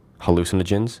 cannabis,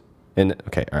 hallucinogens, and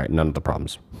okay. All right. None of the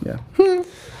problems. Yeah.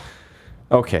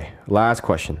 Okay. Last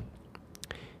question.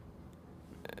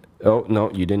 Oh no,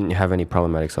 you didn't have any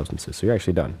problematic substances, so you're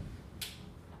actually done.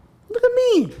 Look at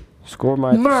me. Score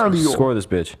Score this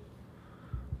bitch.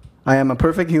 I am a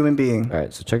perfect human being. All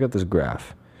right. So check out this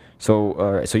graph. So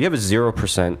all right. So you have a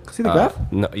 0%. See the graph?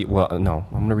 No. No.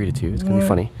 I'm gonna read it to you. It's gonna be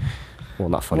funny. Well,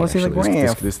 not funny, Let's see the actually.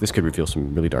 graph. This could reveal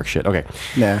some really dark shit. Okay.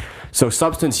 Yeah. So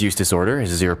substance use disorder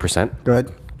is 0%. Go ahead.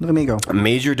 Look at me go.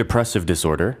 Major depressive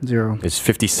disorder 0. is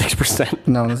 56%.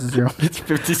 No, this is 0. It's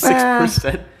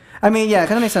 56%. I mean, yeah, it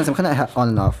kind of makes sense. I'm kind of on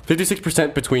and off.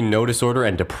 56% between no disorder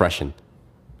and depression.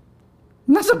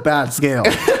 That's a bad scale.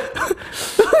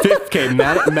 Okay,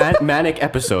 manic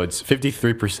episodes,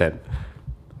 53%.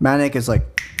 Manic is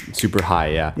like, Super high,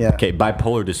 yeah. Yeah. Okay,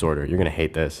 bipolar disorder, you're gonna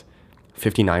hate this.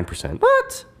 59%.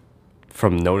 what?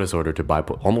 From no disorder to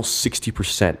bipolar, almost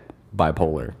 60%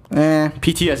 bipolar.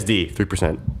 PTSD,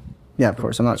 3%. Yeah, of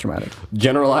course. I'm not traumatic.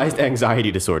 Generalized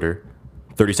anxiety disorder,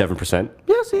 37%.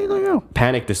 Yeah, see, there you go.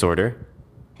 Panic disorder,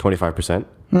 25%.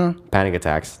 Panic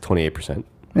attacks, 28%.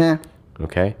 Yeah.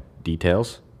 Okay.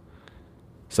 Details.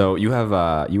 So you have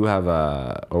oh,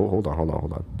 hold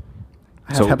on.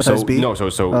 I have hepatitis B? No,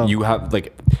 so you have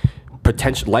like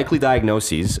potential likely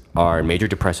diagnoses are major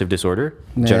depressive disorder,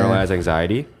 generalized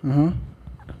anxiety, and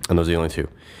those are the only two.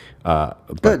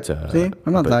 Good. See,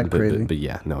 I'm not that crazy. But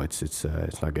yeah, no, it's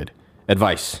not good.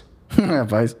 Advice.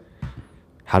 Advice.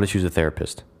 How to choose a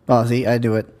therapist. Oh, see, I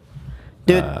do it.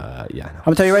 Dude, Yeah. No. I'm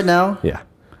gonna tell you right now. Yeah.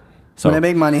 So When I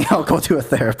make money, I'll go to a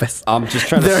therapist. I'm just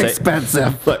trying to say. They're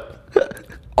expensive. Look,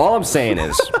 all I'm saying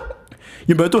is,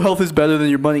 Your mental health is better than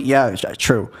your money. Yeah,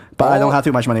 true. But I don't have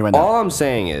too much money right now. all I'm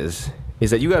saying is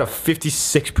that you got a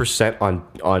 56%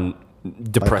 on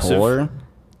depressive Bipolar?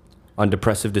 on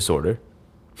depressive disorder,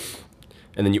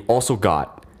 and then you also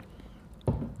got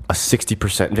a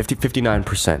 60%,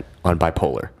 59% on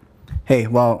bipolar. Hey,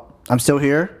 well, I'm still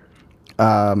here.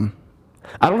 I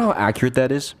don't know how accurate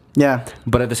that is, Yeah,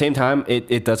 but at the same time,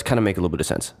 it does kind of make a little bit of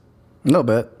sense. a little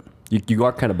bit. You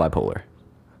are kind of bipolar.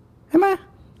 Am I?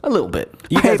 A little bit.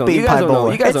 You I hate guys being don't know.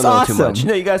 bipolar. You guys It's don't know too awesome. much.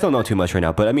 No, you guys don't know too much right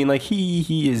now. But I mean, like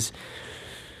he is.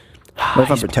 What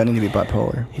if I'm pretending to be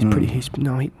bipolar? He's pretty.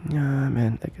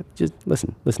 Man. Like, just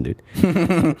listen, dude.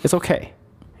 It's okay.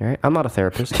 All right. I'm not a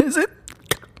therapist. Is it?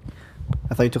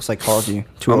 I thought you took psychology. I'm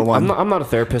 201. I'm not a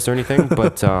therapist or anything,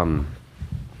 but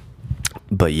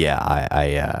yeah,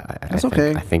 That's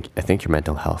okay. I think your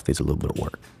mental health needs a little bit of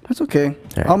work. That's okay.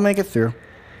 right. I'll make it through.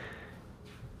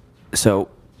 So,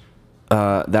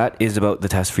 that is about the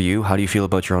test for you. How do you feel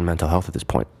about your own mental health at this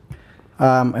point?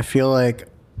 I feel like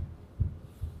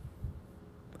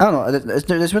I don't know.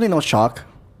 There's really no shock.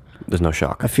 There's no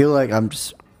shock. I feel like I'm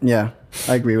just I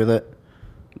agree with it.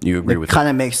 You agree It with kind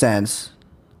of makes sense.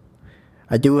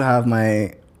 I do have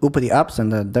my uppity ups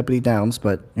and the deputy downs,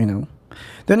 but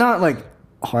they're not like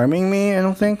harming me. I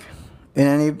don't think in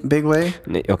any big way.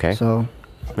 Okay. So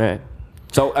All right.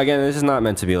 So again, this is not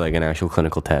meant to be like an actual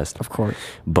clinical test, of course,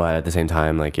 but at the same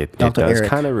time, like it Dr. does Eric.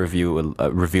 kind of reveal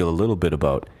a little bit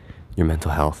about your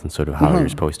mental health and sort of how you're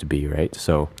supposed to be, right?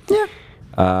 So yeah.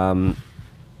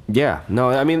 No,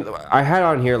 I mean, I had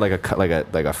on here like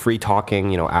a free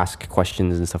talking, ask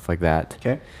questions and stuff like that.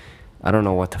 okay. I don't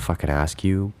know what to fucking ask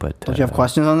you, but Don't you have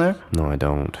questions on there? No, I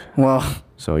don't. Well,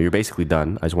 So you're basically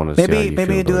done. I just wanted to see how you maybe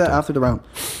feel you do about that it. after the round.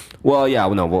 Well, yeah,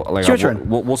 no, It's your turn.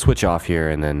 we'll switch off here,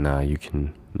 and then you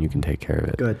can take care of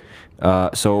it. Good.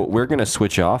 So we're gonna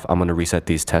switch off. I'm gonna reset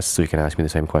these tests so you can ask me the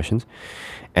same questions,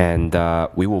 and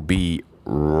we will be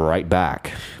right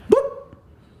back.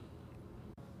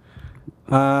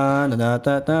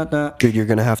 Dude, you're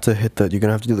gonna have to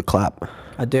do the clap.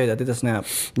 I did the snap.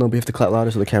 No, we have to clap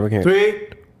louder so the camera can. 3,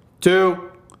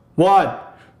 2, 1.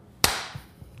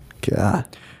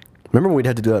 God. Remember when we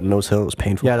had to do that in Nose Hill? It was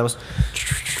painful. Yeah, that was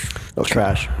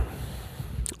trash.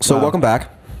 So Wow. welcome back.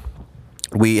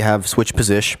 We have switched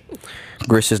position.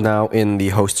 Gris is now in the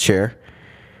host chair,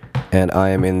 and I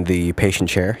am in the patient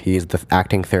chair. He is the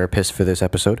acting therapist for this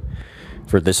episode,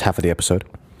 for this half of the episode.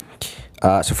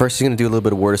 So first he's going to do a little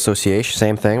bit of word association.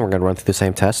 Same thing. We're going to run through the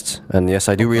same tests. And yes,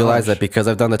 I do realize that because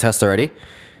I've done the test already,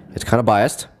 it's kind of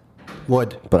biased,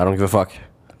 Wood. but I don't give a fuck.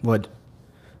 Wood.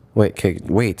 Wait.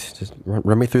 Just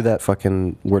run me through that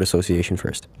fucking word association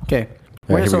first. Okay. All right,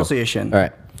 Word here we go. association. All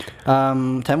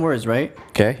right. 10 words, right?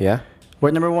 Okay, yeah.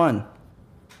 Word number 1.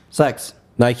 Sex.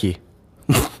 Nike.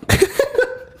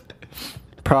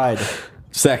 Pride.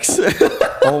 Sex.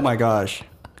 Oh my gosh.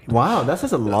 Wow, that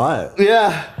says a lot.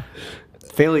 Yeah.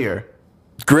 Failure.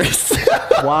 Gris.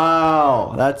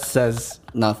 Wow, that says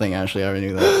nothing. Actually, I already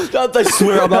knew that. I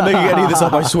swear, I'm not making any of this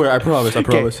up. I swear, I promise.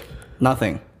 Okay,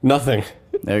 nothing. Nothing.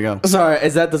 There you go. Sorry,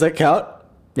 does that count?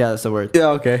 Yeah, that's the word. Yeah,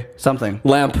 okay. Something.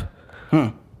 Lamp.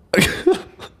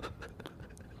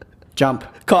 Jump.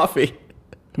 Coffee.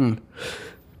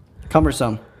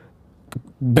 Cumbersome.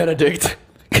 Benedict.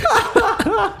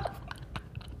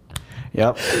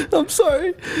 Yep. I'm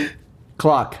sorry.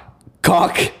 Clock.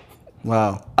 Cock.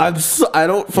 Wow. I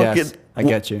don't fucking. Yes, I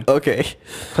get you. Okay.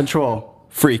 Control.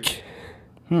 Freak.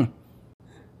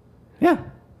 Yeah,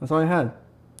 that's all I had.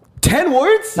 10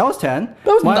 words? That was 10.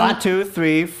 That was 1, not- 2,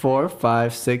 3, 4,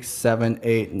 5, 6, 7,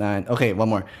 8, 9. Okay, one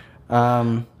more.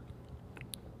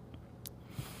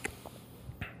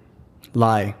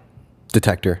 Lie.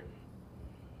 Detector.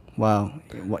 Wow.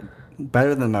 What?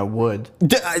 Better than my wood.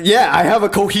 Yeah, I have a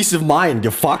cohesive mind, you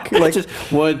fuck. Like, Just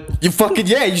wood. you fucking,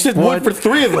 yeah, you said Wood. one for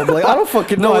 3 of them. Like, I don't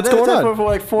fucking know No, what's I going said on. for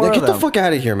like 4 Yeah, of get the them. fuck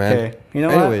out of here, man. Okay, you know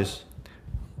what? Anyways.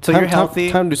 So you're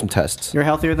healthy. Time to do some tests. You're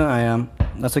healthier than I am.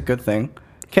 That's a good thing.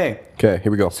 Okay. Okay,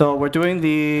 here we go. So we're doing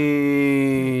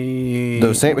the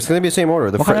Same. It's gonna be the same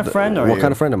order. What kind of friend are What you?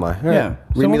 kind of friend am I? All right. Yeah.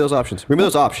 Read me those options. Read me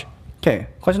those options. Okay.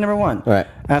 Question number 1. All right.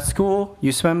 At school,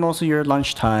 you spend most of your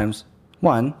lunch times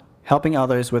 1. Helping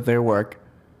others with their work.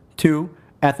 2.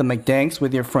 At the McDanks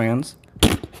with your friends.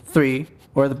 3.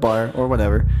 Or the bar or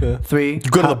whatever. 3. You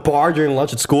go to the bar during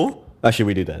lunch at school? Actually,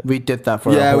 we do that. We did that for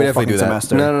a Yeah, whole we definitely fucking do that.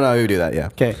 semester. No, we do that. Yeah.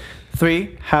 Okay.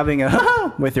 3. Having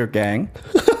a with your gang.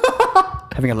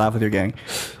 Having a laugh with your gang.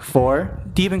 4.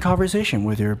 Deep in conversation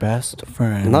with your best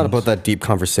friend. Not about that deep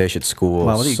conversation at school.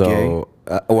 Wow, what are you, so,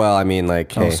 well, I mean,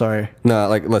 like, Oh, hey. sorry. No,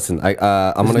 like, listen.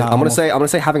 I'm gonna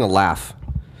say having a laugh.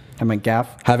 Having a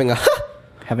gaff. Having a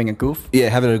Having a goof. yeah,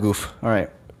 having a goof. All right.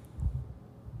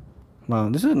 Wow,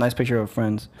 this is a nice picture of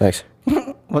friends. Thanks.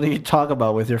 What do you talk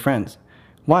about with your friends?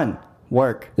 1.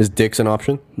 Work. Is dicks an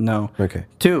option? No. Okay.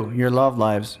 2. Your love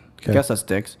lives. Okay. I guess that's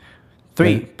dicks.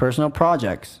 3. Okay. Personal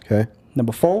projects. Okay.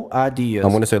 Number 4. Ideas.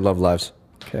 I'm gonna say love lives.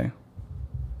 Okay.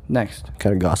 Next.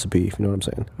 Kind of gossipy, if you know what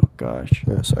I'm saying. Oh gosh.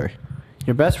 Yeah, sorry.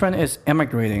 Your best friend is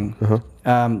emigrating.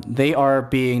 They are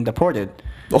being deported.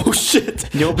 Oh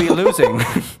shit. You'll be losing.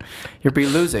 You'll be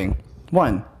losing.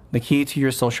 1. The key to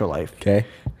your social life. Okay.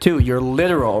 2. Your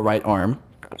literal right arm.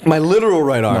 My literal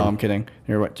right arm. No, I'm kidding.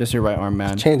 Just your right arm,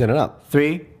 man. Changing it up.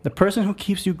 3. The person who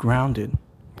keeps you grounded.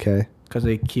 Okay. Because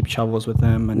they keep shovels with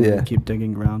them and Yeah. keep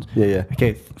digging grounds. Yeah.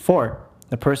 Okay. 4.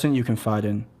 The person you confide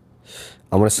in.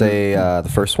 I'm gonna say the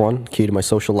first one, key to my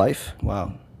social life.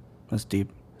 Wow. That's deep.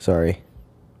 Sorry.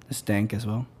 That's stank as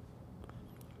well.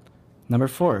 Number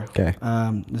 4. Okay.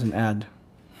 There's an ad.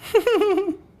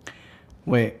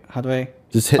 Wait, how do I?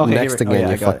 Just hit Okay, next here we- again,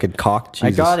 I you got fucking it. cock. Jesus.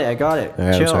 I got it. All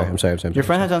right, Chill. I'm sorry. Your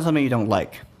friend has done something you don't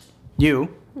like. You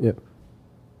Yep.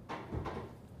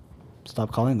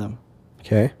 stop calling them.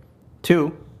 Okay.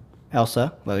 2.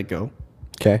 Elsa, let it go.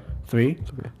 Okay. 3.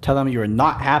 Tell them you are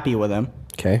not happy with them.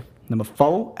 Okay. Number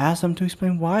 4. Ask them to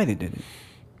explain why they did it.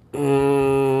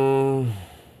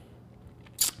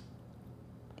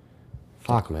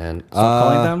 Fuck, man. Stop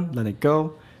calling them. Let it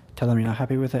go. Tell them you're not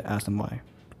happy with it. Ask them why.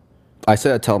 I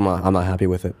said I'd tell them I'm not happy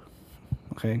with it.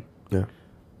 Okay. Yeah.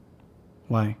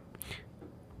 Why?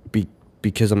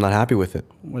 Because I'm not happy with it.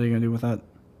 What are you gonna do with that?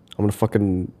 I'm gonna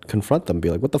fucking confront them. Be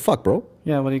like, what the fuck, bro?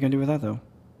 Yeah. What are you gonna do with that though?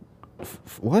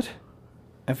 What?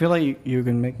 I feel like you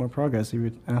can make more progress if you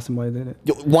would ask them why they did it.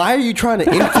 Yo, why are you trying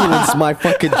to influence my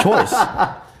fucking choice?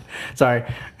 Sorry.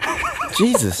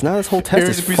 Jesus, now this whole test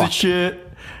Here's is a piece fucked. of shit.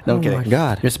 No, Oh I'm kidding. my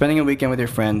God. You're spending a weekend with your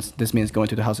friends. This means going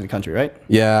to the house of the country, right?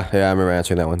 Yeah, I remember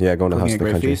answering that one. Yeah, going to the Cooking house a of the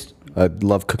great country. feast? I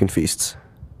love cooking feasts.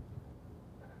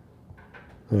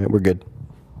 All right, we're good.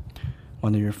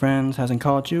 One of your friends hasn't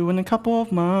called you in a couple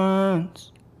of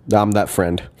months. I'm that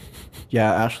friend.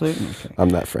 Yeah, Ashley? Okay. I'm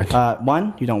that friend.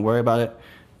 1, you don't worry about it.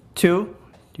 2,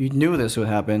 you knew this would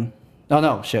happen. Oh,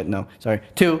 no, shit, no. Sorry.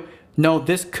 2, no,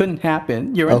 this couldn't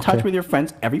happen. You're in touch Okay. with your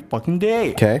friends every fucking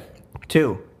day. Okay.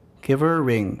 2, give her a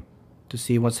ring to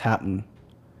see what's happened.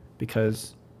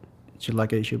 Because she'd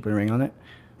like it, she'll put a ring on it.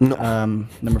 No.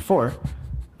 Number 4,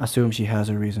 assume she has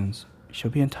her reasons.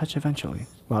 She'll be in touch eventually.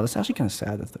 Wow, that's actually kind of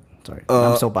sad. Sorry,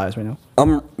 I'm so biased right now.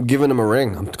 I'm giving him a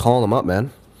ring. I'm calling him up,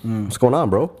 man. What's going on,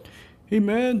 bro? Hey,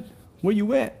 man, where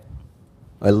you at?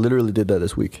 I literally did that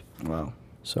this week. Wow.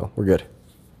 So we're good.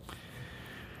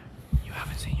 You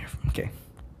haven't seen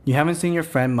You haven't seen your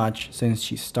friend much since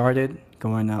she started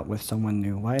going out with someone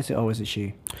new. Why is it always a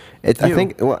she? I You.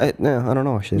 think. Well, no, I don't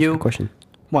know. Actually, that's a You. good question.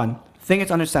 1, think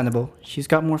it's understandable. She's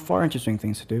got more far interesting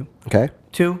things to do. Okay.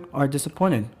 2, are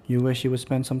disappointed. You wish she would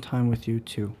spend some time with you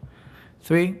too.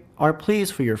 3, are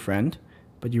pleased for your friend,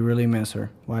 but you really miss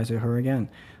her. Why is it her again?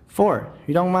 4,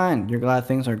 you don't mind. You're glad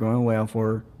things are going well for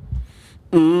her.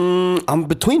 I'm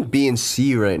between B and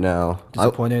C right now.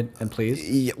 Disappointed and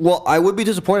pleased. Well, I would be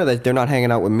disappointed that they're not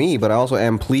hanging out with me, but I also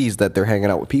am pleased that they're hanging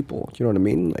out with people. Do you know what I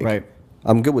mean? Like, Right.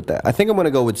 I'm good with that. I think I'm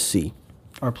gonna go with C.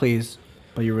 Or pleased,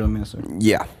 but you really miss her.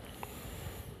 Yeah.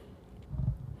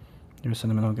 You're a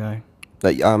sentimental guy.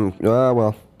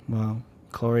 Well, Wow.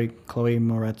 Chloe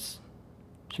Moretz.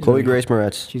 She's Chloe really Grace hot.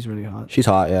 Moretz. She's really hot. She's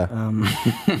hot. Yeah.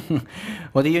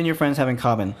 What do you and your friends have in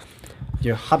common?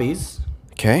 Your hobbies,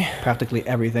 Okay. practically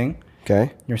everything.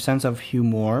 Okay. Your sense of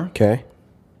humor, Okay.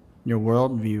 your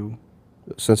worldview.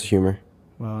 Sense of humor.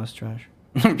 Wow, that's trash.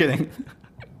 I'm kidding.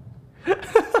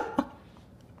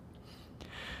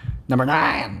 Number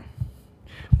 9.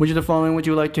 Which of the following would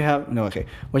you like to have? No, okay.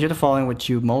 Which of the following would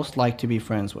you most like to be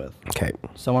friends with? Okay.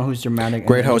 Someone who's dramatic.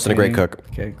 Great host and a great entertaining. cook.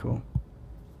 Okay, cool.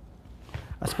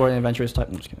 A sport and adventurous type.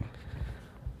 I'm just kidding.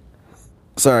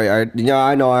 Sorry. I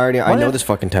know. I What know if- this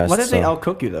fucking test. What if they so-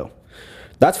 outcook you though?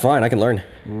 That's fine. I can learn.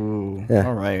 Ooh. Yeah.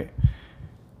 All right.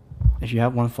 If you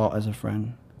have one fault as a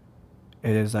friend,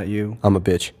 it is that you. I'm a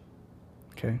bitch.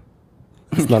 Okay.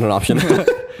 It's not an option.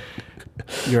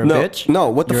 You're a No, bitch? no,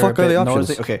 what the You're fuck a are the bit options?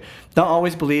 nosy? Okay. Don't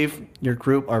always believe your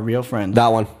group are real friends. That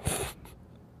one.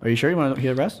 Are you sure you want to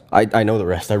hear the rest? I know the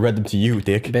rest. I read them to you,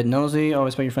 dick. A bit nosy,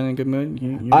 always put your friend in a good mood.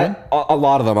 You're good? A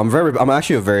lot of them. I'm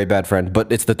actually a very bad friend,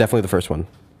 but it's definitely the first one.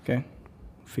 Okay.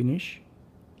 Finish.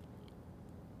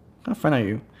 What kind of friend are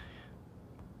you?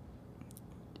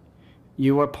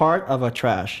 You were part of a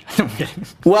trash. I'm kidding.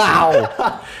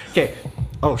 Wow. Okay.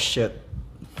 Oh shit.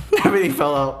 Everything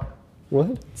fell out.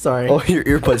 What? Sorry. Oh, your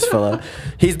earbuds fell out.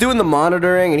 He's doing the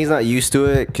monitoring and he's not used to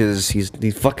it because he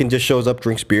fucking just shows up,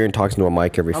 drinks beer, and talks into a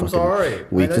mic every I'm fucking sorry.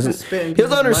 week. I doesn't spit in He doesn't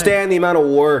people's understand the amount of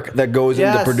work that goes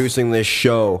into Yes. producing this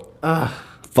show.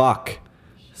 Fuck.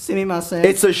 Sumimasen.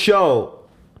 It's a show.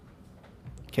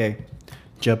 Okay.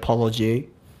 Japology.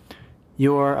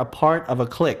 You are a part of a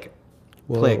clique.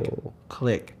 Click. Whoa.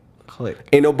 Click. Click.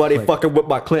 Ain't nobody Click. fucking with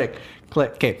my Click.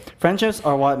 Click. Okay. Friendships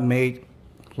are what made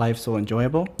life so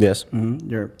enjoyable. Yes.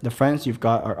 The friends you've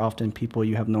got are often people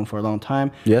you have known for a long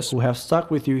time. Yes. Who have stuck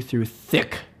with you through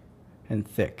thick and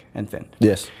thin.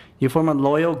 Yes. You form a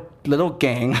loyal little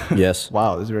gang. Yes.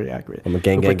 Wow, this is very accurate. I'm a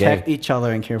gang, Who gang, protect gang. each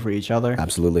other and care for each other.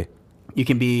 Absolutely. You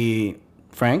can be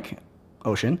frank,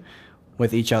 Ocean,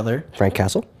 with each other. Frank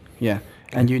Castle? Yeah.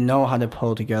 And you know how to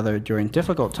pull together during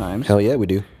difficult times. Hell yeah, we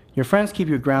do. Your friends keep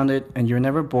you grounded, and you're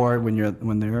never bored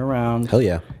when they're around. Hell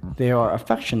yeah. They are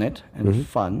affectionate and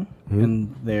fun,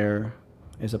 and there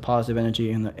is a positive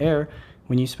energy in the air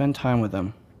when you spend time with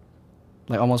them.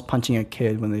 Like almost punching a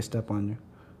kid when they step on you.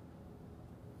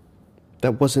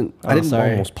 That wasn't. I Oh, didn't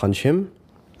sorry. almost punch him.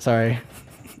 Sorry.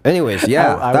 Anyways,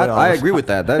 yeah, I would I almost- agree with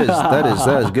that. That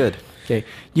is good. Okay.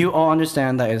 You all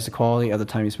understand that it's the quality of the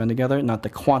time you spend together, not the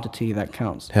quantity that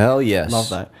counts. Hell yes. Love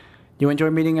that. You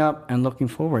enjoy meeting up and looking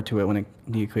forward to it when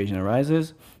the occasion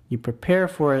arises. You prepare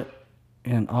for it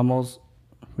in an almost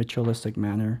ritualistic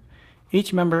manner.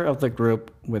 Each member of the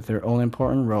group with their own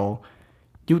important role.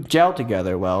 You gel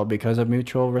together well because of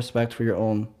mutual respect for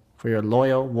your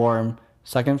loyal, warm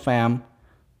second fam.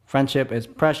 Friendship is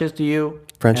precious to you.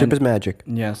 Friendship and- is magic.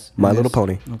 Yes. My it Little is.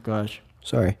 Pony. Oh gosh.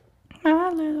 Sorry. My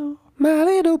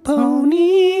little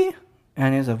pony.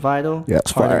 And is a vital Yeah,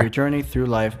 it's part fire. of your journey through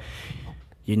life.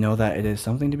 You know that it is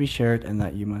something to be shared and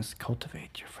that you must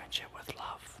cultivate your friendship with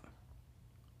love.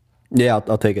 Yeah,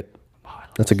 I'll take it.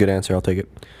 That's a good answer. I'll take it.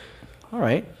 All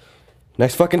right.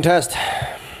 Next fucking test.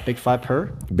 Big 5 per.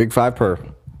 Big 5 per.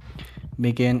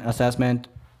 Begin assessment.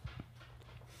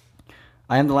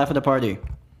 I am the life of the party.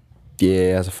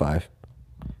 Yeah, that's a 5.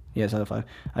 Yes, out of 5.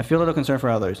 I feel a little concerned for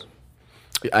others.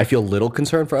 I feel little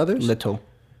concern for others. Little.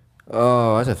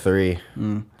 Oh, that's a 3.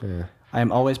 Yeah, I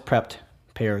am always prepped,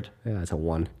 paired. that's a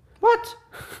 1. What?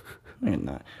 You're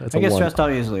not. That's I a get 1. stressed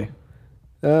out easily.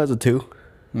 That's a 2.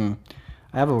 I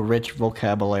have a rich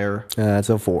vocabulary. That's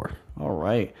a 4. All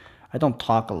right. I don't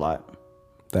talk a lot.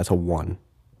 That's a 1.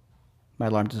 My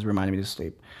alarm just reminded me to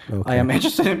sleep. Okay. I am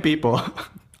interested in people.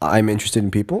 I'm interested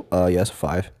in people. Yes, a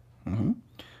 5.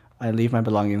 I leave my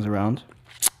belongings around.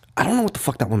 I don't know what the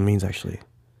fuck that one means actually.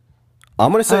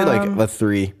 I'm gonna say like a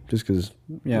 3, just because.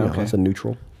 Yeah, okay. It's a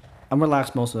neutral. I'm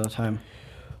relaxed most of the time.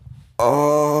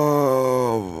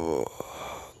 Oh,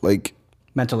 like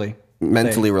Mentally.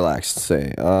 mentally relaxed.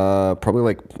 Say, probably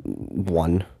like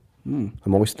 1.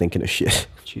 I'm always thinking of shit.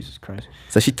 Jesus Christ.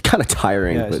 It's actually kind of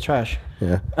tiring. Yeah, but it's trash.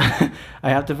 yeah, I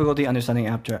have difficulty understanding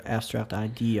abstract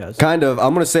ideas. kind of.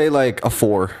 I'm gonna say like a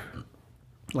 4.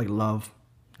 Like love.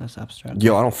 That's abstract.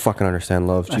 Yo, I don't fucking understand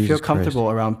love. I Jesus feel Christ. comfortable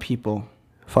around people.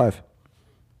 5.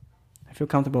 I feel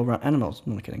comfortable around animals.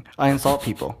 No, I'm kidding. I insult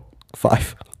people.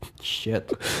 5.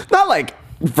 Shit. Not like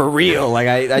for real. Like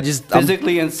I just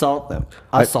Physically insult them.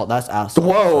 Assault. That's assault.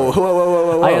 Whoa, whoa, whoa, whoa,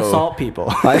 whoa, whoa. I assault people.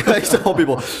 I assault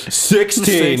people.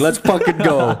 16. Let's fucking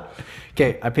go.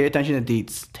 Okay, I pay attention to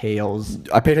deets, tails.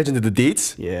 I pay attention to the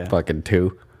deets. Yeah. Fucking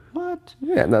 2. What?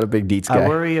 Yeah, not a big deets guy. I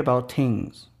worry about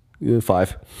things, 5.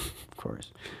 of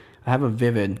course. I have a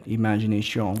vivid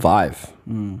imagination. 5.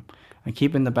 I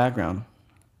keep in the background.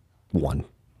 1.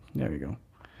 There we go.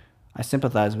 I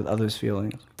sympathize with others'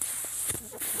 feelings.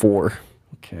 4.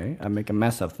 Okay, I make a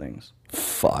mess of things.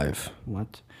 5.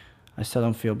 What? I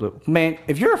seldom feel blue. Man,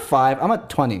 if you're a 5, I'm a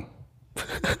 20.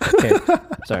 Okay,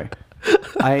 sorry.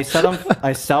 I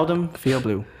seldom feel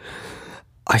blue.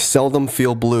 I seldom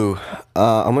feel blue.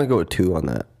 I'm gonna go with 2 on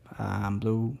that. I'm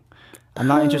blue. I'm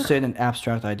not interested in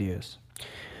abstract ideas.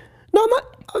 No, I'm not.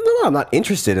 No, I'm not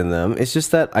interested in them. It's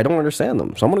just that I don't understand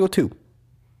them. So I'm gonna go 2.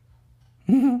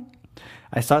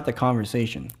 I start the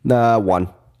conversation. 1.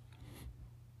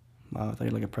 Wow, I thought you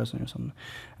were like a president or something.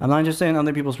 I'm not interested in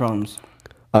other people's problems.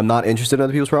 I'm not interested in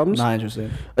other people's problems. Not interested.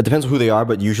 It depends on who they are,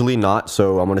 but usually not.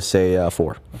 So I'm gonna say 4.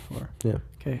 4. Yeah.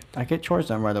 Okay, I get chores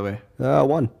done right away.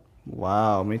 1.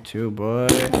 Wow, me too, boy.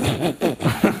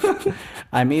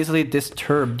 I'm easily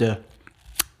disturbed.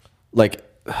 Like,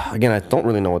 again, I don't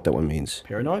really know what that one means.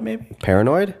 Paranoid, maybe?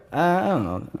 Paranoid? I don't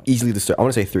know. Easily disturbed. I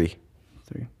want to say 3.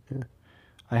 3. Yeah.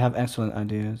 I have excellent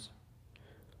ideas.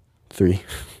 3.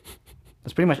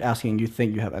 That's pretty much asking you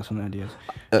think you have excellent ideas.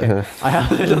 Okay. I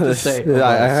have little to say.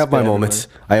 I have my moments.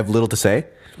 I have little to say.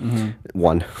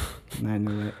 1. I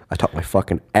knew it. I talk my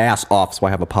fucking ass off, so I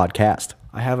have a podcast.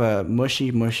 I have a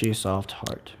mushy, soft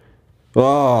heart.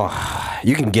 Oh,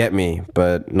 you can get me,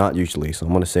 but not usually. So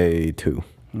I'm gonna say 2.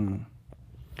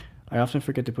 I often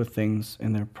forget to put things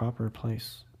in their proper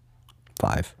place.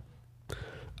 5.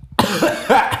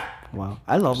 Wow.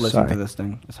 I love listening Sorry. to this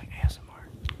thing. It's like ASMR.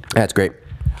 That's great.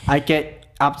 I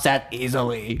get upset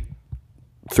easily.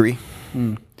 3.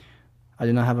 I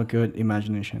do not have a good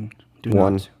imagination. Do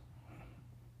 1. not.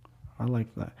 I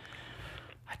like that.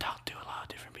 I talk to a lot of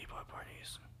different people at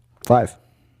parties. 5.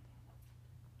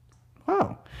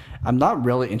 Wow. I'm not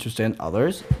really interested in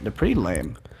others. They're pretty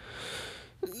lame.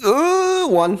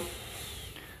 1.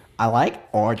 I like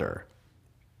order.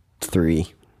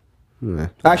 3.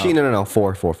 Actually, no.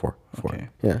 4. Okay.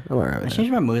 Yeah, I'm alright I with that. change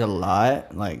my mood a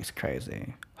lot. Like, it's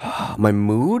crazy. My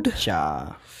mood?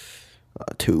 Yeah.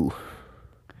 2.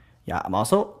 Yeah, I'm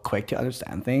also quick to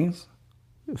understand things.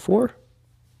 4.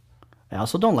 I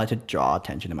also don't like to draw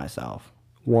attention to myself.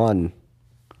 1.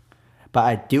 But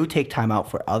I do take time out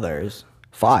for others.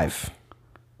 5.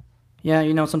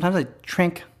 Yeah, sometimes I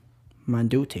shrink my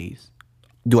duties.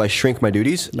 Do I shrink my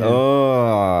duties?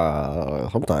 Yeah.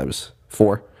 Sometimes.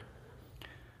 4.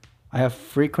 I have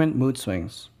frequent mood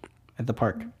swings at the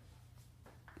park.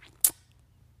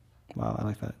 Wow, I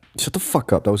like that. Shut the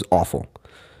fuck up. That was awful.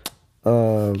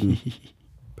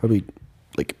 Probably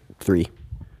like 3.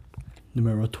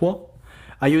 Numero 12.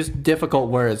 I use difficult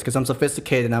words because I'm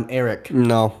sophisticated and I'm Eric.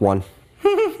 No, 1.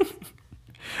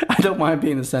 I don't mind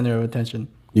being the center of attention.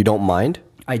 You don't mind?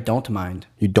 I don't mind.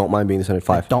 You don't mind being the center?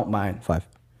 5. I don't mind. 5.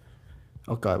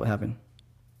 Oh God, what happened?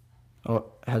 Oh,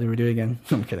 how do we do it again?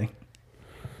 I'm kidding.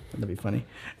 That'd be funny.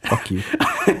 Fuck you.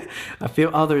 I feel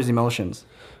others' emotions.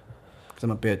 Because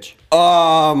I'm a bitch.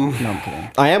 No, I'm kidding.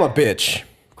 I am a bitch.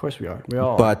 Of course we are. We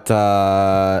all are. But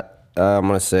I'm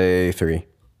gonna say 3.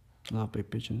 A lot of big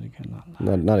bitches and cannot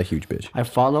lie. Not a huge bitch. I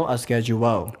follow a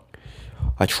schedule.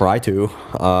 I try to.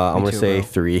 I'm gonna too, say bro.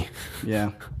 3.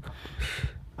 Yeah.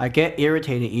 I get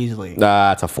irritated easily.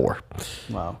 That's a 4.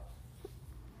 Wow.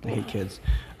 I hate kids.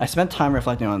 I spend time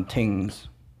reflecting on things.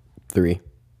 3.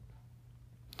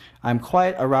 I'm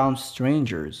quiet around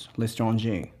strangers.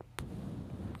 L'étranger.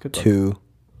 Good book. 2.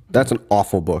 That's an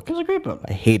awful book. It was a great book.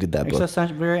 I hated that book.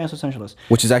 Very existentialist.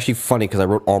 Which is actually funny because I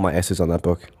wrote all my essays on that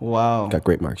book. Wow. Got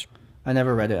great marks. I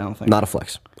never read it, I don't think. Not a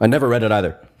flex. I never read it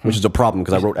either, which is a problem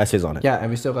because I wrote essays on it. Yeah, and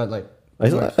we still got like... I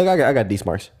got decent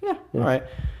marks. Yeah, all right.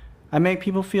 I make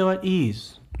people feel at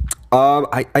ease.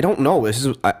 I don't know. This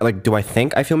is like, do I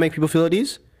think I make people feel at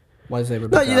ease? Why is it No,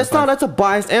 Rebecca? that's not. That's a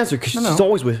biased answer because No. she's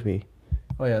always with me.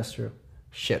 Oh yeah, that's true.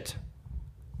 Shit.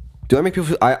 Do I make people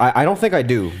feel? I don't think I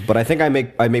do, but I think I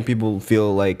make people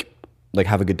feel like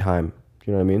have a good time.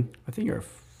 You know what I mean? I think you're...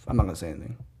 I'm not gonna say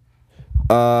anything.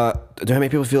 Do I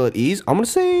make people feel at ease? I'm gonna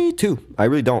say 2. I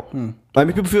really don't. I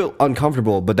make people feel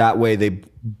uncomfortable, but that way they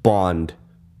bond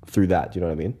through that. Do you know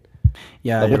what I mean?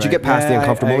 Yeah, Like, once you get past the I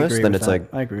uncomfortableness, agree then with it's that.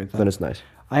 like I agree with that. then it's nice.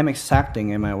 I am exacting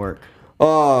in my work.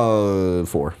 4.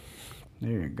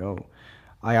 There you go.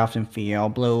 I often feel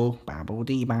blue.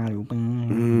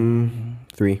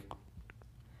 3.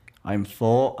 I'm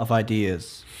full of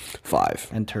ideas 5.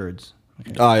 and turds.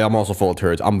 Okay. Yeah, I'm also full of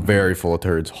turds. I'm very full of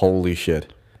turds. Holy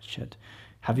shit. Shit.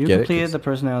 Have you Get it? completed 'Cause- the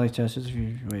personality test?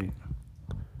 Wait.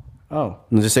 Oh,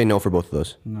 Let's just say no for both of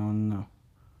those. no.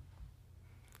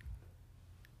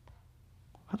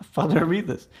 How the fuck did I read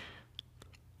this?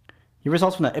 Your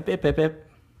results from the ip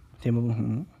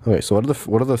table. Okay, so what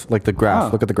are the like the graph? Oh.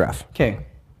 Look at the graph. Okay.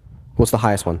 What's the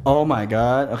highest one? Oh my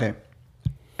god. Okay.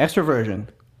 Extroversion.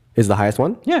 Is the highest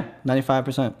one? Yeah,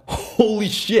 95%. Holy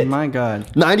shit. My god.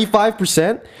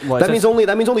 95%? Well, it That says- means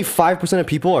only 5% of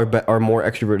people are more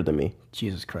extroverted than me.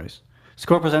 Jesus Christ.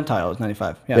 Score percentile is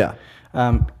 95. Yeah.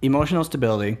 Emotional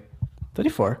stability,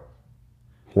 34.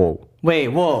 Whoa. Wait,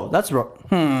 whoa. That's wrong.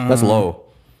 That's low.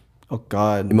 Oh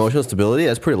god. Emotional stability?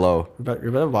 That's pretty low. You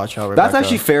better watch out, That's Rebecca.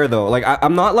 actually fair though. Like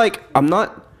I'm not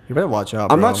You better watch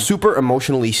out, I'm bro. not super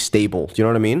emotionally stable. Do you know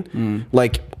what I mean?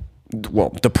 Like, well,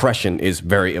 depression is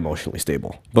very emotionally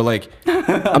stable. But like,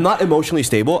 I'm not emotionally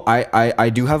stable. I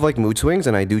do have like mood swings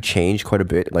and I do change quite a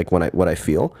bit, like what I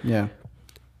feel. Yeah.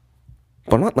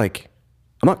 but I'm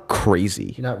not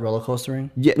crazy. You're not roller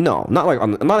coastering? Yeah, no, not like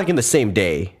I'm not like in the same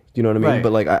day. You know what I mean? Right.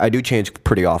 But like I do change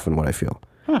pretty often what I feel.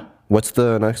 Huh. What's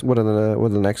the next? What are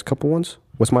the next couple ones?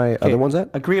 What's my other ones at?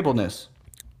 Agreeableness.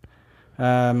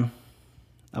 I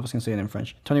was gonna say it in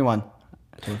French. 21.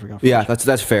 I totally forgot. French. Yeah,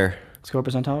 that's fair. Score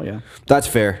percentile. Yeah. That's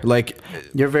fair. Like,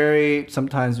 You're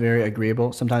sometimes very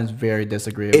agreeable, sometimes very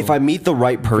disagreeable. if I meet the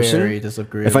right person, Very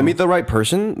disagreeable. if I meet the right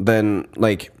person, then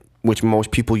like, which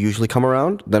most people usually come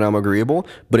around, then I'm agreeable.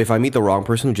 But if I meet the wrong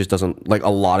person who just doesn't, like, a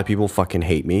lot of people fucking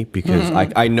hate me because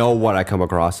I know what I come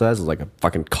across as like a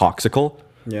fucking coxicle.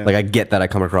 Yeah. Like I get that I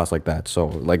come across like that. So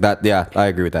like that, yeah, I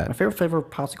agree with My that. favorite flavor of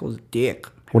popsicle is dick.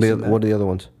 What Have you seen are the other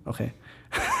ones? that? Okay.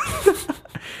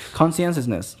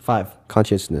 Conscientiousness. 5.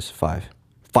 Conscientiousness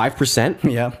 5%.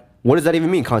 Yeah. What does that even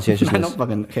mean? I Conscientiousness. don't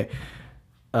fucking. Okay.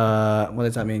 What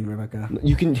does that mean, Rebecca?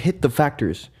 You can hit the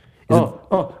factors.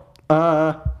 4.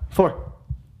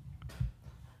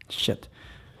 Shit.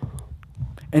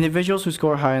 Individuals who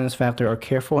score high in this factor are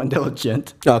careful and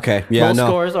diligent. Okay. Yeah. Low No.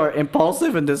 scores are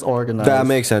impulsive and disorganized. That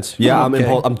makes sense. Yeah.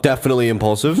 Okay. I'm definitely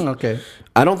impulsive. Okay.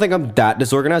 I don't think I'm that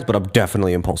disorganized, but I'm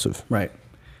definitely impulsive. Right.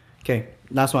 Okay.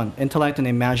 Last one. Intellect and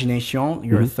imagination.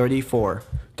 You're 34.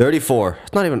 34.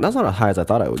 That's not as high as I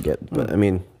thought I would get. But I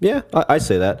mean, yeah, I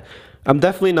say that. I'm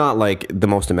definitely not like the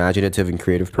most imaginative and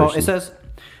creative person. Well, it says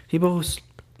people who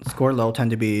score low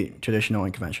tend to be traditional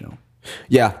and conventional.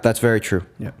 Yeah, that's very true.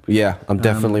 Yeah. Yeah, I'm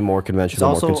definitely more It's conventional,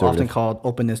 more also conservative. often called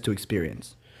openness to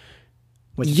experience.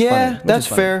 Which is Yeah, funny, which that's is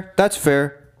funny. fair. That's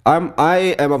fair.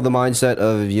 I am of the mindset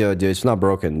of, yeah, dude, it's not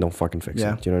broken. Don't fucking fix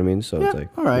Yeah. it. Do you know what I mean? So Yeah, it's like,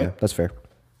 all right. yeah, that's fair.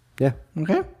 Yeah,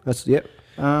 Okay. that's, yeah.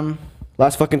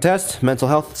 Last fucking test, mental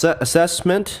health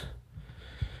assessment.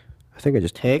 I think I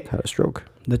just Take had a stroke.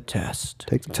 the test.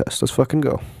 Take the test. Let's fucking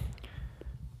go.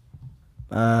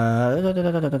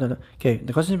 Okay,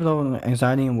 the question below: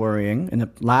 anxiety and worrying. In the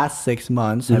last 6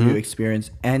 months, have you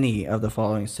experienced any of the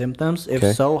following symptoms? If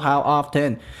Okay. so, how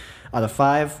often? Out of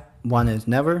 5, 1 is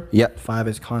never. Yep. 5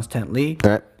 is constantly.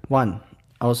 All right. 1,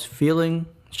 I was feeling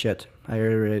shit. I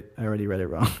already read it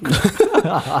wrong.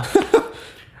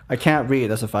 I can't read.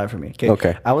 That's a 5 for me.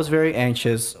 Okay. I was very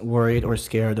anxious, worried, or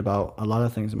scared about a lot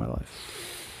of things in my life.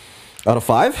 Out of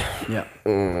 5? Yeah.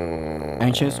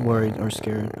 Anxious, worried, or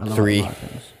scared. I love 3. a lot of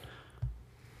things.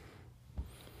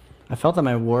 I felt that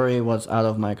my worry was out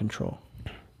of my control.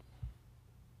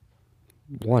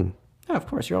 1. Yeah, of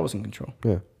course. You're always in control.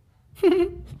 Yeah.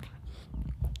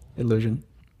 Illusion.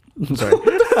 I'm sorry.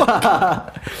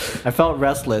 I felt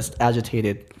restless,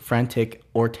 agitated, frantic,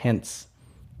 or tense.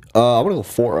 I'm gonna go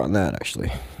 4 on that actually.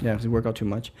 Yeah, because you work out too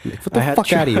much. Get the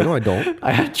fuck out of here! No, I don't.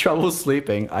 I had trouble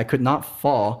sleeping. I could not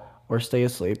fall or stay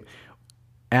asleep,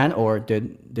 and or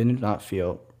did not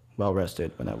feel well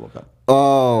rested when I woke up.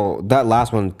 Oh, that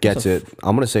last one gets it.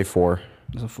 I'm gonna say 4.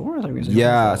 Is it 4? I thought you were gonna say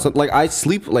Yeah, 4. so like I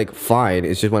sleep like fine.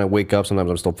 It's just when I wake up, sometimes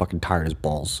I'm still fucking tired as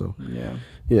balls. So Yeah.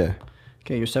 yeah,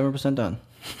 Okay, you're 7% done.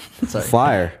 Sorry.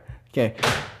 fire. Okay.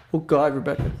 Oh God,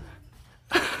 Rebecca.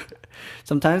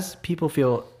 Sometimes people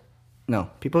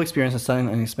experience a sudden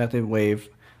unexpected wave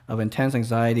of intense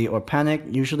anxiety or panic,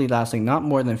 usually lasting not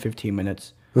more than 15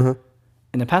 minutes. In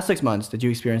the past 6 months, did you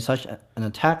experience such an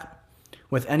attack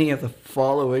with any of the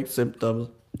following symptoms?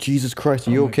 Jesus Christ,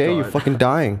 are you Oh my okay? You're God. fucking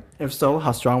dying. If so,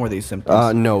 how strong were these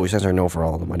symptoms? No, since I know for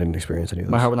all of them, I didn't experience any of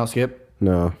My those. heart would not skip.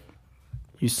 No,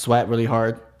 You sweat really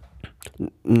hard.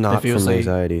 not If you from say-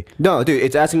 anxiety. No, dude,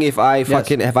 it's asking if I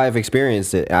if I've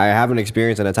experienced it. I haven't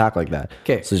experienced an attack like that.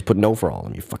 'Kay. So just put no for all of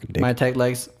them. You fucking dick. My attack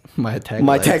legs. My attack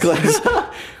legs.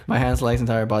 My hands, legs,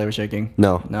 entire body were shaking.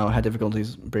 No. No, I had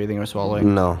difficulties breathing or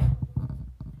swallowing. No.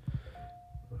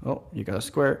 Oh, you got a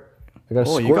square. I got a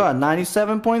Oh, you squirt. got a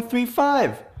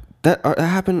 97.35. That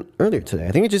happened earlier today.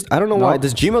 I think it just, I don't know why. No.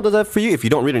 Does Gmail do that for you? If you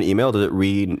don't read an email, does it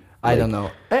read? I don't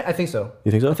know. I think so.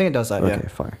 You think so? I think it does that, Okay, yeah.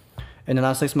 fire. In the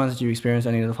last 6 months, did you experience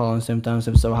any of the following symptoms?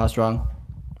 If so, how strong?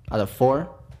 Out of 4,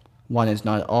 1 is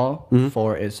not at all.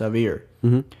 4 is severe.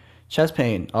 Chest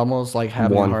pain, almost like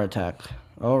having 1. a heart attack.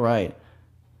 All right.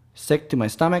 Sick to my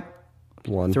stomach.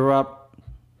 1. Threw up.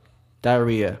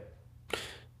 Diarrhea.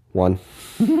 1.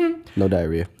 No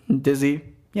diarrhea. Dizzy.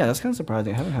 Yeah, that's kind of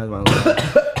surprising. I haven't had one.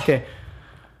 Okay.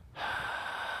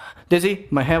 Dizzy.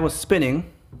 My head was spinning.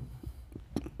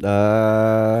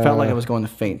 Felt like I was going to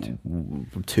faint.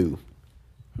 2.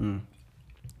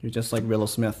 You're just like Willow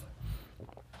Smith.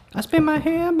 I spin my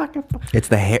head back and forth. It's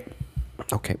the hair.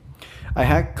 Okay. I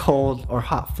had cold or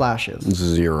hot flashes.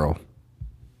 0.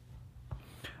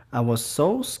 I was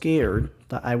so scared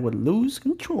that I would lose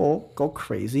control, go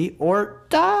crazy, or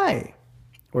die.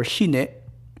 Or shine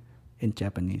in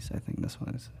Japanese. I think that's what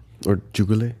it is. Or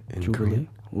jugule in Jugule. Korean.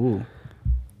 Ooh.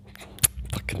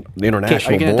 fucking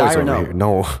international gonna boys die or over no? here.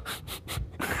 No.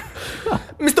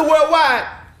 Mr. Worldwide.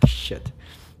 Shit.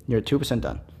 You're 2%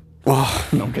 done. Oh,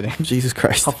 No, I'm kidding. Jesus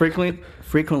Christ. How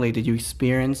frequently did you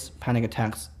experience panic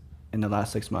attacks in the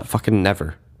last 6 months? Fucking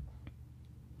never.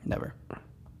 Never.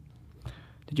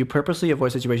 Did you purposely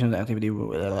avoid situations or activity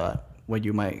where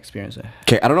you might experience it?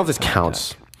 Okay, I don't know if this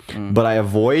counts, but I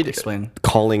avoid Explain.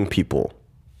 calling people.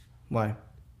 Why?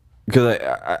 Because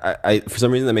I for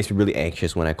some reason that makes me really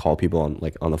anxious when I call people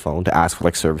on the phone to ask for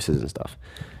like services and stuff.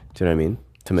 Do you know what I mean?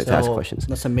 To ask questions.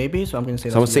 That's a maybe, so I'm going to say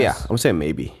So I'm that's gonna say yes. yeah. I'm gonna say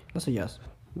maybe. That's a yes.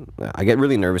 I get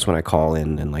really nervous when I call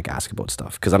in and like ask about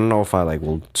stuff because I don't know if I like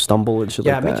will stumble and shit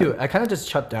Yeah, like me that. too. I kind of just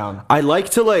shut down. I like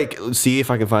to like see if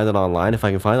I can find it online. If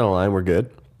I can find it online, we're good.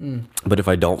 But if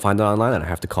I don't find it online, then I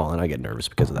have to call and I get nervous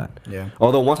because of that. Yeah.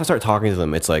 Although once I start talking to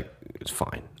them, it's like it's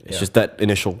fine. It's Yeah. just that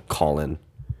initial call in.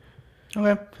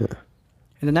 Okay.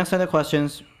 In the next set of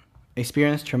questions,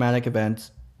 experience traumatic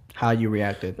events, how you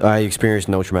reacted. I experienced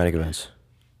no traumatic events.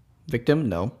 Victim,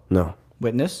 no. No.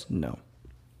 Witness, no.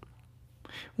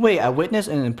 Wait, I witnessed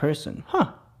and in person.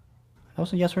 Huh. That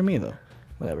was a yes for me though.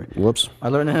 Whatever. Whoops. I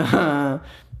learned.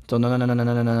 So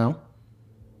no.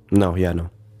 No. Yeah. No.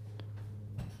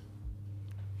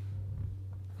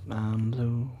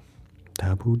 Blue.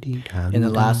 In In the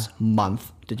last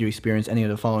month, did you experience any of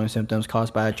the following symptoms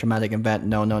caused by a traumatic event?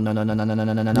 No. No,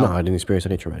 I didn't experience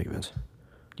any traumatic events.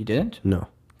 You didn't? No.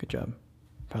 Good job.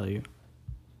 Proud of you.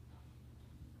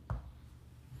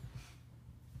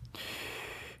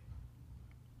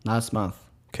 Last month.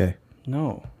 Okay.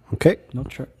 No. Okay. No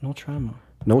trauma.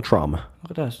 No trauma.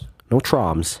 Look at us. No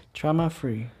troms. Trauma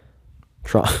free.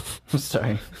 I'm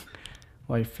Sorry.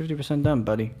 Well, you're 50% done,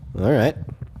 buddy. All right.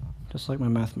 Just like my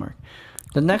math mark.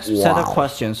 The next set of Wow.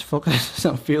 questions focuses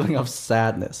on feeling of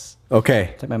sadness.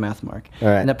 Okay. Take my math mark. All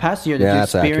right. In the past year, did Yeah, you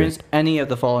that's experience any of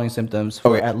the following symptoms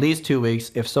for Okay. at least 2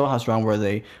 weeks? If so, how strong were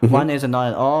they? 1 is a not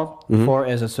at all. 4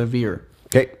 is a severe.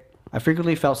 Okay. I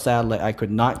frequently felt sad, like I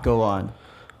could not go on.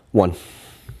 1.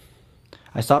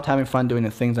 I stopped having fun doing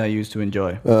the things I used to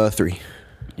enjoy. 3.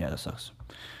 Yeah, that sucks.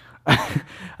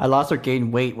 I lost or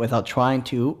gained weight without trying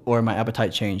to, or my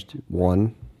appetite changed.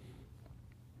 1.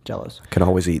 Jealous. Can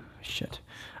always eat. Shit.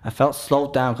 I felt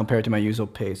slowed down compared to my usual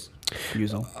pace.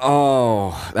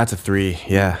 Oh, that's a 3.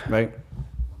 Yeah. Right?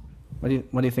 What do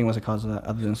you think was the cause of that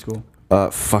other than school?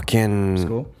 Fucking.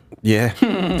 School? Yeah.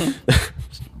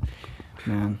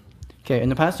 Man. Okay, in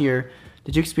the past year,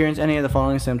 did you experience any of the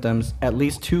following symptoms for at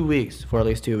least 2 weeks?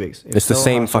 If It's the so,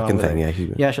 same how strong fucking were thing, they?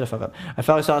 yeah. Yeah, I should have fucked up. I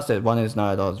felt exhausted. 1 is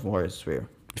not at all. 4 is severe.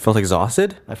 You felt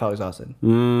exhausted? I felt exhausted.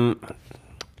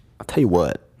 I'll tell you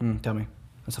what. Tell me.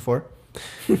 That's a 4?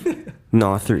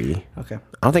 No, 3. Okay. I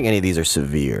don't think any of these are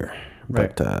severe.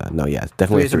 Right. But no, yeah,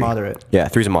 definitely 3 is a 3. moderate. Yeah,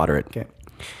 3 is a moderate. Okay.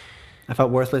 I felt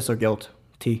worthless or guilt.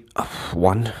 T.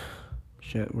 1.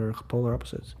 Shit, we're polar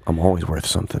opposites. I'm always worth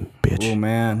something, bitch. Oh,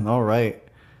 man. All right.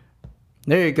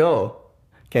 There you go.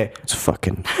 Okay. Let's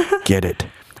fucking get it.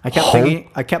 I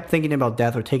kept thinking about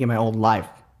death or taking my own life.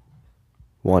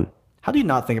 1. How do you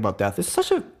not think about death? It's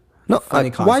such a No, funny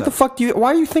concept. why the fuck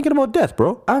why are you thinking about death,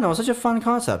 bro? I don't know. It's such a fun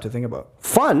concept to think about.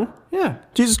 Fun? Yeah.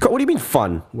 Jesus Christ, what do you mean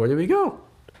fun? Where do we go?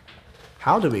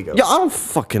 How do we go? Yeah, I don't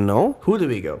fucking know. Who do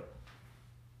we go?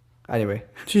 Anyway,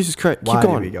 Jesus Christ, Why keep do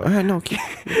going. we go? All right, no, keep.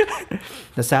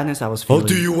 the sadness I was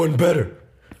feeling. one better.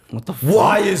 What the fuck?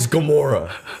 Why is Gamora?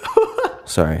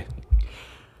 Sorry.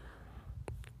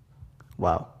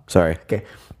 Wow. Sorry. Okay.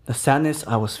 The sadness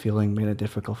I was feeling made it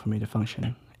difficult for me to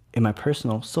function in my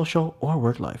personal, social, or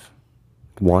work life.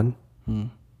 1. You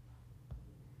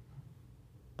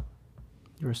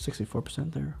were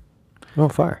 64% there. Oh,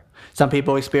 fire. Some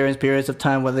people experience periods of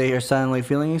time where they are suddenly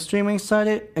feeling extremely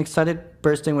excited,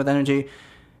 bursting with energy,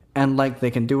 and like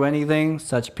they can do anything.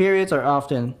 Such periods are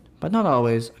often, but not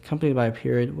always, accompanied by a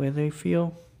period where they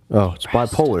feel. Oh, it's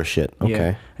bipolar shit. Okay.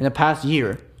 Yeah. In the past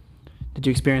year, did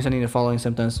you experience any of the following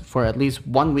symptoms for at least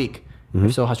 1 week?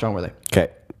 If so, how strong were they? Okay.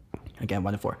 Again,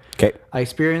 1 to 4. Okay. I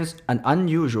experienced an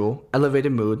unusual,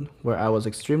 elevated mood where I was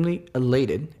extremely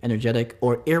elated, energetic,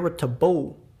 or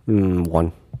irritable.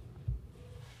 1.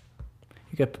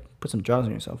 You could put some jaws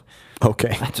on yourself.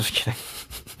 Okay. I'm just kidding.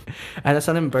 I had a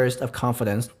sudden burst of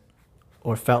confidence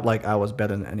or felt like I was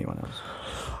better than anyone else.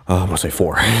 I'm gonna say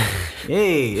 4.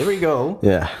 Hey, here we go.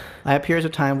 Yeah. I had periods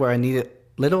of time where I needed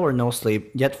little or no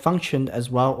sleep, yet functioned as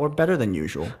well or better than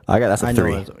usual. That's a I know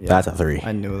 3. yeah, That's a 3.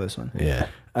 I knew this one. Yeah.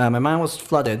 My mind was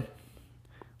flooded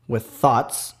with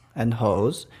thoughts and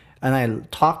hoes, and I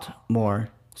talked more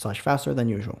 / faster than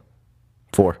usual.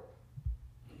 4.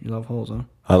 You love hoes, huh?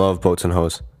 I love Boats and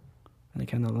Hoes. And I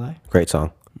cannot lie. Great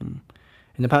song. In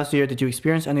the past year, did you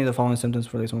experience any of the following symptoms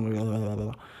for this one?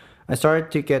 I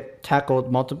started to get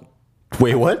tackled multiple.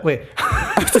 Wait, what? Wait.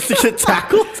 Just to get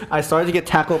tackled? I started to get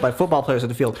tackled by football players in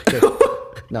the field. Okay.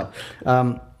 No.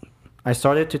 I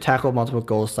started to tackle multiple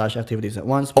goals/activities at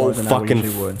once. More than I fucking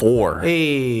usually would. 4.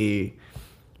 Hey.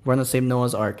 We're on the same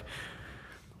Noah's Ark.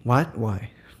 What?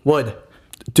 Why? Would.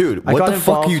 Dude, I what got the fuck are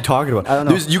involved- you talking about? I don't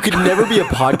know. You could never be a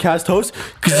podcast host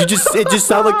because it just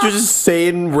sounds like you're just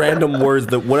saying random words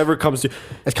that whatever comes to.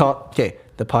 It's called. Okay.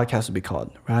 The podcast would be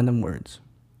called Random Words.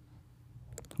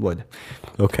 Would.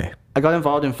 Okay. I got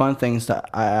involved in fun things that,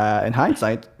 in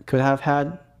hindsight, could have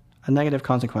had a negative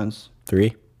consequence.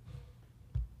 3.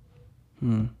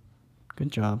 Good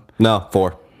job. No,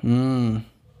 4.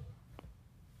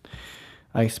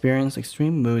 I experienced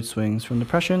extreme mood swings from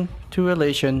depression to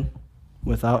elation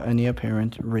without any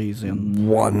apparent reason.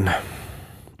 1.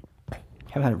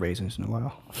 Haven't had raisins in a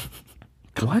while.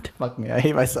 What? Fuck me, I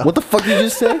hate myself. What the fuck did you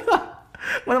just say?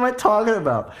 What am I talking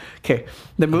about? Okay,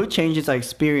 the mood changes I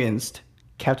experienced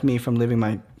kept me from living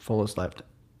my fullest life,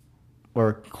 or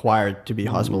required to be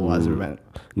hospitalized or event.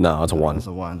 No, that's a 1. That's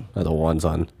a 1. That's a 1,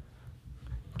 son.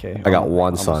 Okay, I got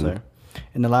 1, almost son. there.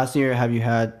 In the last year, have you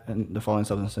had the following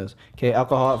substances? Okay,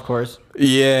 alcohol, of course.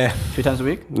 Yeah. 3 times a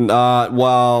week?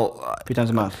 Well, 3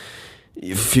 times a month?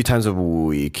 a few times a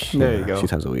week. There you Yeah, go. A few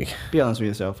times a week. Be honest with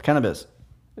yourself. Cannabis.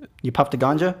 You puffed the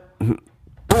ganja?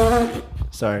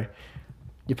 Sorry.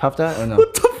 You puffed that or no?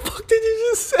 What the fuck did you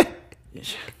just say?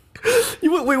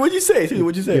 Wait, what'd you say? What'd you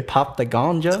You say? puffed the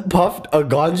ganja? Puffed a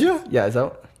ganja? Yeah, is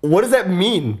that... What does that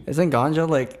mean? Isn't ganja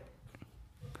like...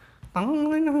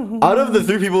 Out of the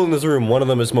 3 people in this room, one of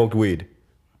them has smoked weed.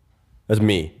 That's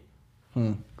me.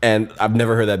 And I've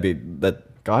never heard that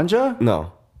that. Ganja?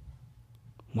 No.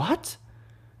 What?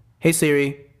 Hey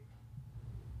Siri.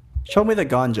 Show me the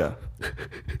ganja.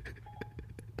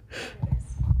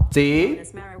 See?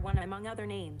 This marijuana, among other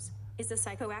names, is a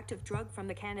psychoactive drug from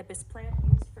the cannabis plant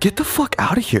used for Get the fuck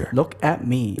out of here. Look at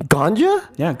me. Ganja?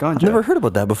 Yeah, ganja. I've never heard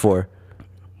about that before.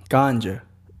 Ganja.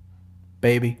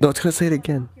 Baby. No, it's gonna say it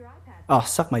again. your iPad. Oh,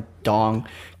 suck my dong.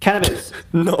 Cannabis.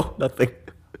 No, nothing.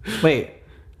 Wait.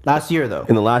 Last year though.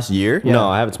 In the last year? Yeah. No,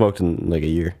 I haven't smoked in like a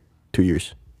year. 2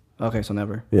 years. Okay, so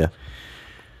never. Yeah.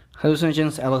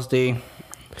 Hallucinogens, LSD,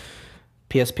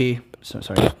 PSP. Sorry.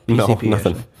 PCP, No, nothing.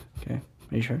 actually. Okay.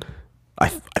 Are you sure? I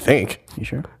think. You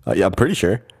sure? Yeah, I'm pretty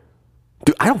sure.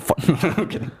 Dude, I don't fuck. I'm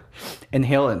kidding.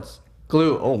 Inhalants.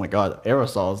 Glue. Oh my god.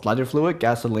 Aerosols, lighter fluid,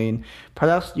 gasoline.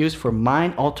 Products used for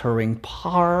mind-altering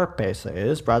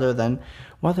purposes rather than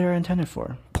what they're intended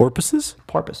for. Porpoises?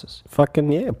 Purposes.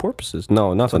 Fucking yeah, porpoises.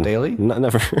 No, nothing. daily?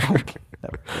 Never.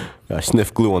 Never. I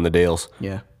sniff glue on the dales.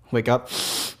 Yeah. Wake up.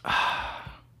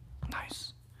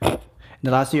 Nice. In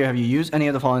the last year, have you used any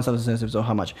of the following substances? If so,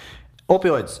 how much?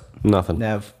 Opioids. Nothing.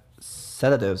 Nev.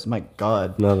 Sedatives. My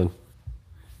god. Nothing.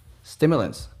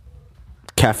 Stimulants.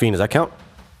 Caffeine, does that count?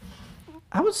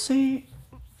 I would say,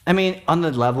 I mean, on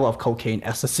the level of cocaine,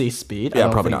 ecstasy, speed. I Yeah,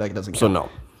 don't probably think not. that doesn't So count. no.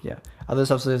 Yeah. Other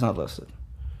substances not listed.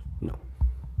 No.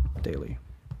 Daily.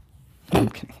 I'm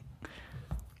kidding.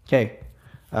 Okay.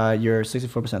 You're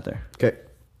 64% there. Okay.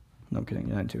 No, I'm kidding.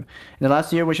 You're 92. In the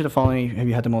last year, which of the following have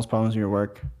you had the most problems in your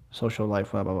work, social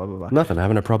life, blah, blah, blah, blah, blah. Nothing. I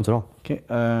haven't had problems at all. Okay.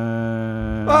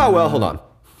 Oh, well, hold on.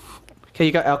 Okay,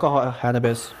 you got alcohol,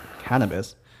 cannabis.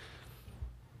 Cannabis.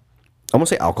 I'm going to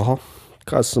say alcohol.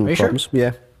 Caused some Are you sure? problems.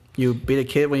 Yeah. You beat a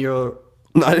kid when you were...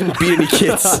 No, I didn't beat any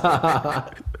kids.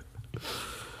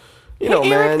 You know,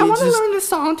 man. I You want to just, learn this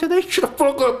song today. Shut the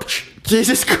fuck up.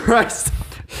 Jesus Christ.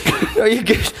 You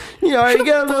get a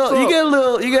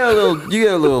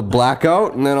little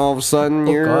blackout, and then all of a sudden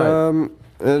you're, God.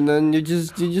 and then you're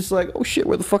just like, oh shit,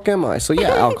 where the fuck am I? So yeah,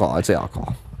 alcohol. I'd say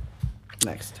alcohol.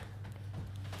 Next.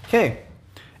 Okay.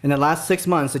 In the last 6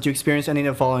 months, did you experience any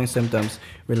of the following symptoms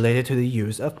related to the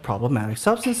use of problematic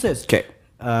substances? Okay.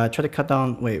 Try to cut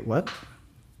down... Wait, what?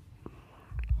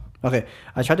 Okay.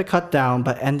 I tried to cut down,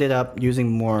 but ended up using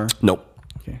more... Nope.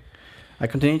 Okay. I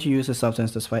continued to use the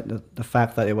substance despite the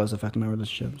fact that it was affecting my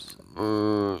relationships.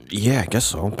 Yeah, I guess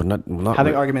so, but not Having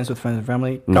really. arguments with friends and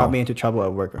family No. got me into trouble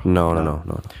at work.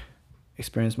 No.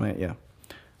 Experienced my... Yeah.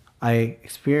 I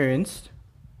experienced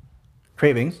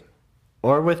cravings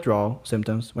or withdrawal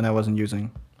symptoms when I wasn't using.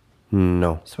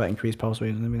 No. Sweat, increased pulse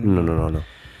rate, and everything. No.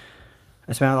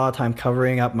 I spent a lot of time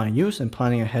covering up my use and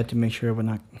planning ahead to make sure we're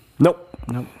not... Nope.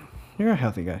 Nope. You're a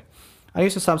healthy guy. I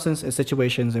used the substance in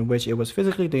situations in which it was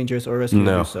physically dangerous or risky to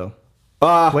No. do so.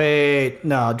 Ah. Wait,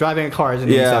 no. Driving a car is an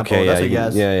Yeah. example. Okay. That's a Yeah.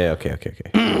 yes. Yeah.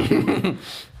 Okay.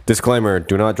 Disclaimer: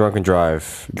 do not drunk and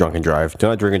drive. Drunk and drive. Do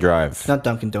not drink and drive. Not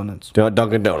Dunkin' Donuts. Do not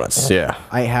Dunkin' Donuts. Yeah.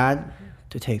 I had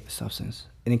to take the substance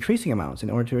in increasing amounts in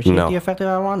order to achieve No. the effect that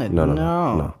I wanted.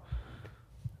 No.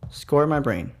 Score my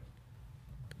brain.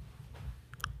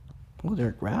 Oh, there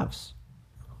are graphs.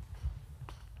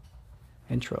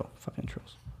 Intro. Fuck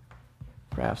intros.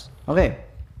 Graphs. Okay.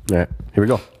 All right, here we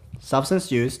go.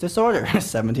 Substance use disorder.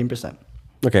 17%.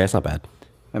 Okay, that's not bad.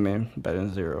 I mean, better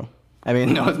than 0. I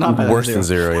mean, no, it's not better Worse than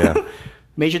 0, yeah.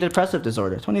 Major depressive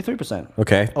disorder. 23%.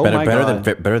 Okay, Oh better, my better God.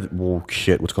 than better. Whoa,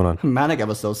 shit, what's going on? Manic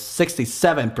episodes.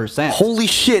 67%. Holy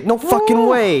shit! No fucking Woo!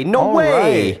 way! No All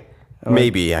way! right.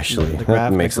 Maybe actually, The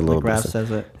graph that makes a little the graph bit.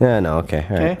 says it. Yeah, no, okay,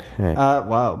 all Okay. right. All right.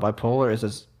 Wow. Bipolar is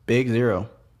a big 0.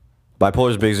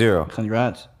 Bipolar's big 0.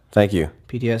 Congrats. Thank you.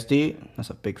 PTSD. That's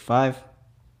a big 5.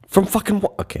 From fucking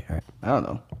what? Okay, all right. I don't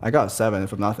know. I got a 7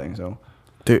 from nothing. So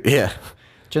Dude, yeah.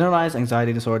 generalized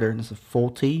anxiety disorder. This is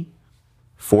 40.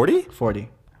 40? 40.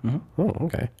 Oh,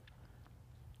 okay.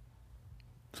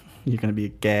 You're gonna be a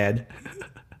gad.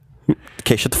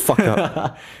 Okay, shut the fuck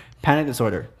up. Panic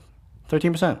disorder.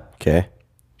 13%. Okay.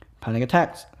 Panic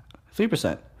attacks.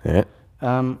 3%. Yeah.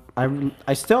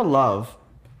 I still love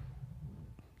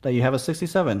that you have a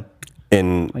 67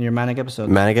 In on your manic episode.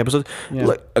 manic episodes. Yeah.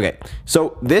 Look, okay.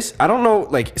 So this, I don't know,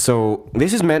 like, so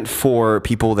this is meant for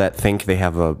people that think they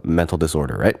have a mental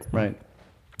disorder, right? Right.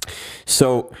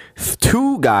 So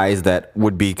 2 guys that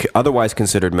would be otherwise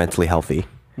considered mentally healthy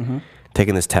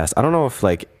taking this test. I don't know if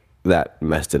like that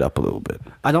messed it up a little bit.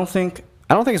 I don't think.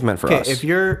 I don't think it's meant for Okay, us. if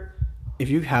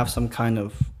you have some kind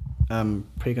of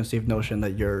preconceived notion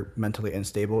that you're mentally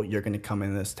unstable, you're gonna come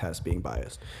in this test being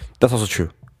biased. That's also true.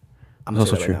 I'm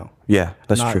That's saying also that true. right now. Yeah,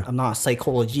 that's Not- true. I'm not a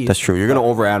psychologist. That's true. You're gonna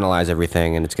overanalyze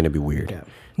everything, and it's gonna be weird. Yeah.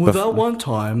 But Well, that one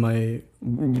time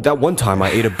that one time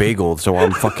I ate a bagel, so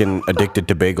I'm fucking addicted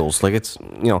to bagels. Like it's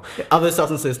other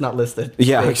substances not listed.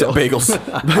 Yeah, Bagel. except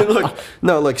bagels. But look,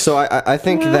 no, look. So I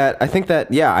think that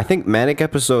yeah, I think manic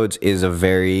episodes is a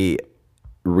very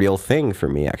real thing for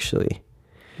me actually.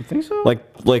 You think so?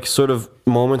 Like sort of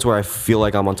moments where I feel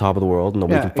like I'm on top of the world and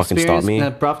nobody can fucking stop experience me. an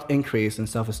abrupt increase in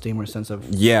self-esteem or sense of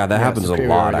Yeah, that happens a lot,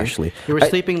 superiority. actually. You were I-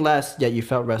 sleeping less, yet you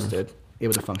felt rested,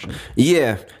 able to function.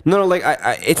 Yeah, no, like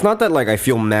I it's not that like I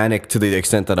feel manic to the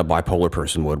extent that a bipolar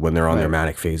person would when they're on their Right.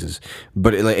 manic phases,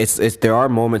 but it's there are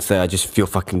moments that I just feel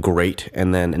fucking great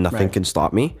and then nothing Right. can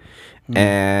stop me,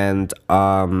 and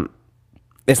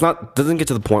it's not doesn't get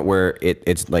to the point where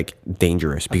it's like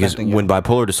dangerous because Affecting you. when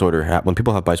bipolar disorder when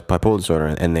people have bipolar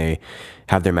disorder and they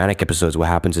have their manic episodes, what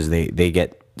happens is they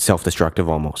get self-destructive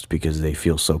almost because they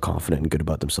feel so confident and good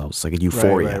about themselves. It's like a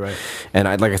euphoria. right. And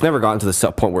it's never gotten to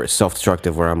the point where it's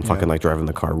self-destructive where I'm fucking like driving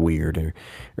the car weird or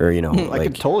I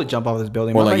could totally jump off this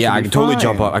building. or My like legs yeah, would I be can totally fine.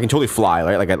 jump up. I can totally fly,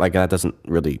 right? Like that doesn't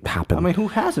really happen. I mean, who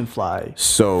hasn't flown?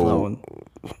 So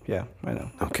Yeah, I know.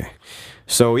 okay.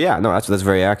 So yeah, no, that's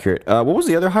very accurate. What was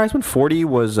the other highest one? 40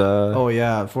 was Oh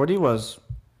yeah, 40 was.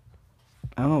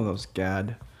 I don't know. If that was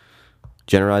GAD.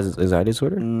 generalized anxiety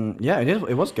disorder. Yeah, it is.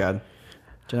 It was GAD.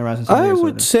 Generalized I anxiety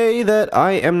would disorder. say that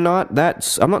I'm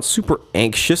not super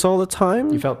anxious all the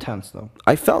time. You felt tense though.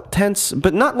 I felt tense,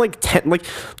 but not like tense. Like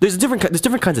there's different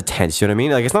kinds of tense. You know what I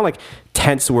mean? Like it's not like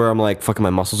tense where I'm like fucking my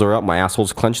muscles are up, my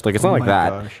asshole's clenched. Like it's not like my that.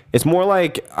 gosh. It's more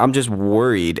like I'm just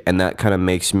worried, and that kind of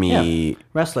makes me. Yeah.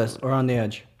 Restless or on the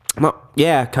edge.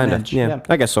 Yeah, kind of. edge, Yeah, yeah.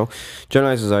 I guess so.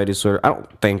 Generalized anxiety disorder. I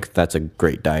don't think that's a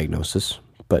great diagnosis,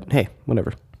 but hey,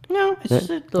 whatever. No, it's just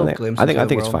a little glimpse. I think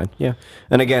into the it's world. fine. Yeah.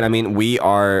 And again, I mean, we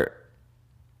are.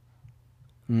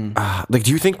 Like,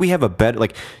 do you think we have a better?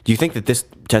 Like, do you think that this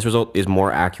test result is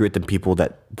more accurate than people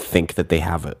that think that they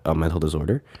have a mental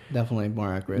disorder? Definitely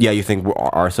more accurate. Yeah, you think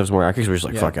our stuff's more accurate? 'Cause we're just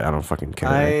like, Yeah. fuck it, I don't fucking care.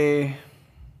 right?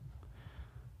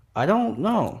 I don't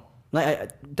know.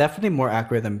 Like, definitely more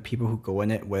accurate than people who go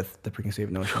in it with the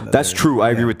preconceived notion. That That's they're- true. I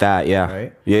agree yeah. with that. Yeah.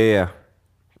 Right? Yeah.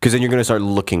 Because then you're gonna start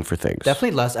looking for things.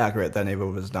 Definitely less accurate than if it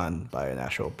was done by an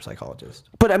actual psychologist.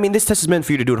 But I mean, this test is meant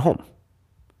for you to do at home.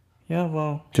 Yeah,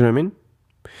 well, Do you know what I mean?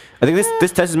 I think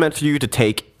this test is meant for you to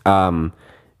take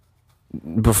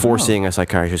before seeing a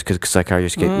psychiatrist because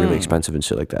psychiatrists get really expensive and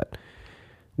shit like that.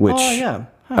 Which yeah.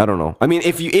 I don't know. I mean,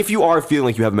 if you are feeling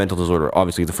like you have a mental disorder,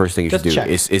 obviously the first thing you Just should do check.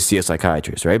 is see a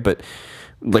psychiatrist, right? But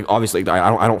like obviously,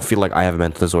 I don't feel like I have a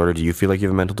mental disorder. Do you feel like you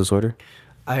have a mental disorder?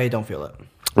 I don't feel it.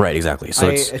 Right. Exactly.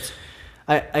 So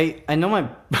I know my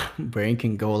brain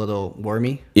can go a little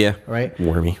wormy. yeah. Right?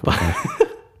 Wormy. Okay.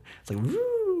 It's like,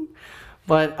 woo.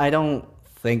 But I don't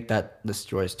think that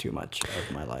destroys too much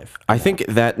of my life. I think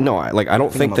that I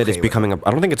don't think I'm that okay it's with becoming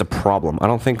I don't think it's a problem. I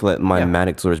don't think that my Yeah.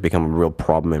 manic disorder has become a real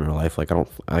problem in my life. Like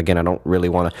I don't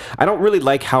really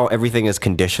like how everything is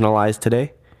conditionalized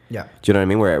today. Yeah. Do you know what I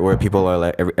mean? Where people are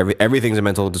like everything's a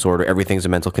mental disorder, everything's a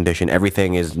mental condition,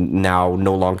 everything is now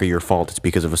no longer your fault. It's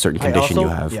because of a certain condition you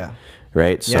also- have. yeah.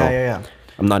 Right? So Yeah.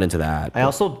 I'm not into that. I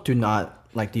also do not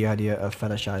like the idea of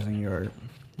fetishizing your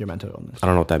your mental illness. I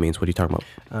don't know what that means. What are you talking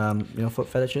about? You know foot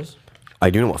fetishes? I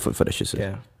do know what foot fetishes is.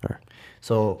 Yeah. All right.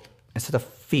 So instead of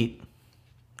feet,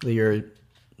 your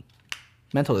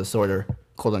mental disorder,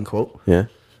 quote unquote. Yeah.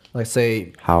 Like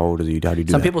say, How do you do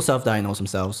some that? people self-diagnose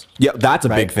themselves. Yeah, that's a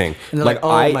Right. big thing. And they're Like,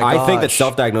 like, "Oh my I think that gosh."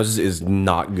 self-diagnosis is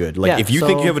not good. Like Yeah, if you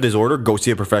think so- you have a disorder, go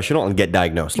see a professional and get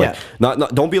diagnosed. Like Yeah.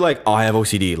 not don't be like, oh, I have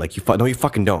OCD. Like no, you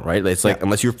fucking don't, right? It's like Yeah.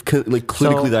 unless you're like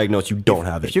clinically So, diagnosed, you don't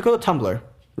have If it. you go to Tumblr,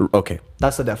 Okay.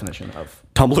 that's the definition of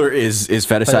Tumblr is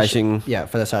fetishizing. Yeah,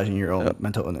 fetishizing your own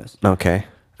mental illness. Okay.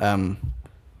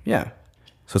 Yeah,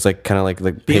 So it's like kind of like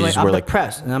being pages like I'm where like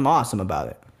depressed and I'm awesome about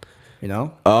it. You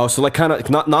know? oh, so like kind of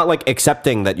not like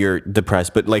accepting that you're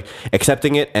depressed, but like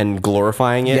accepting it and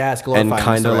glorifying it. Yeah, it's glorifying, and that's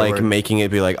kind the of right like word. making it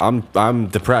be like I'm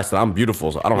depressed and I'm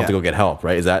beautiful, so I don't have to Yeah. go get help,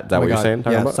 right? Is that Oh my what you're God. saying?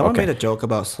 Talking Yeah, about? someone Okay. made a joke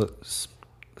about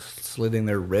slitting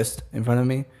their wrist in front of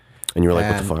me. And you were like,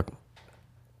 and what the fuck?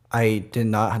 I did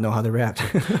not know how to react.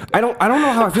 I don't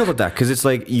know how I feel about that because it's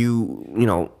like you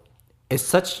know It's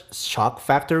such shock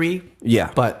factory. Yeah.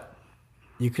 But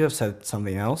you could have said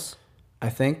something else, I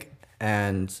think,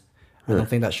 and I don't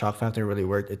think that shock factor really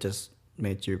worked. It just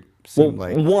made you well seem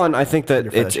like one I think that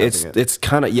you're it's fetishizing it. it's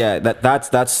kind of yeah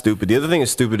that's stupid. The other thing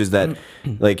is stupid is that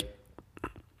like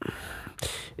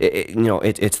you know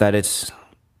it's that it's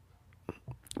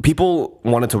people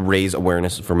wanted to raise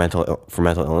awareness for mental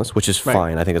illness, which is Right.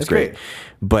 fine. I think that's It's great. great.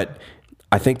 But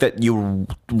I think that you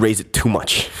raise it too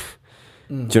much.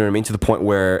 Do you know what I mean? To the point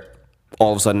where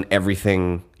all of a sudden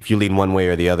everything, if you lean one way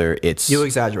or the other, it's You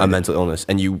exaggerate a it. mental illness,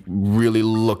 and you really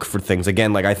look for things.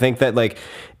 Again, like I think that like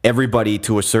everybody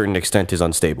to a certain extent is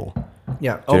unstable.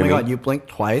 Yeah. Do Oh you know my what I God, mean? you blinked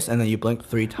twice and then you blinked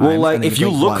 3 times. Well, like and then if you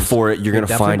blinked look once. for it, you're gonna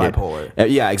definitely find it. bipolar.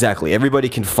 Yeah, exactly. Everybody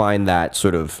can find that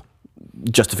sort of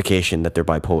justification that they're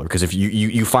bipolar because if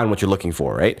you find what you're looking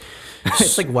for, right?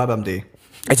 It's like WebMD.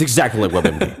 It's exactly like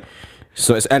WebMD.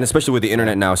 So and especially with the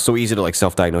internet now, it's so easy to like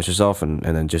self-diagnose yourself and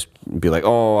then just be like,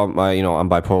 oh, I'm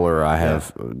bipolar, or I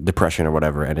have depression or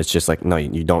whatever, and it's just like no,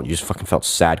 you don't. You just fucking felt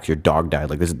sad because your dog died.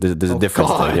 Like there's a difference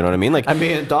there. God. You know what I mean? Like I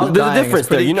mean, a dog there's a dying is difference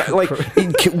there. pretty You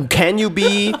know, like can you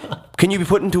be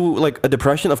put into like a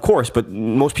depression? Of course, but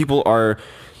most people are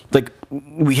like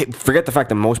we forget the fact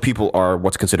that most people are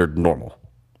what's considered normal.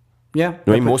 Yeah. You know what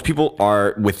I mean? Most people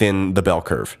are within the bell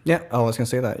curve. Yeah. Oh, I was gonna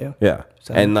say that. Yeah. Yeah,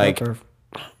 and Bell like. curve.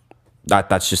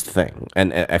 That's just the thing,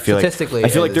 and I feel Statistically,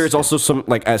 like it there's is- also some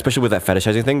like especially with that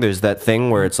fetishizing thing. There's that thing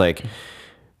where it's like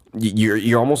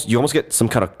you almost get some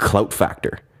kind of clout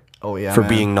factor. Oh, yeah, for man.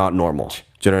 being not normal. Do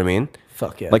you know what I mean?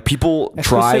 Fuck yeah. Like people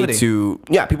try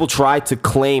Exclusivity. to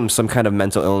claim some kind of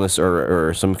mental illness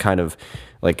or some kind of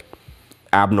like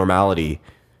abnormality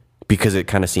because it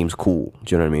kind of seems cool.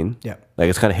 Do you know what I mean? Yeah. Like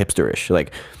it's kind of hipsterish.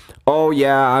 Like, oh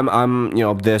yeah,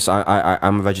 I'm this.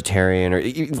 I'm a vegetarian, or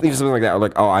even something like that. Or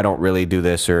like, oh, I don't really do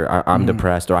this, or I'm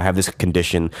depressed, or I have this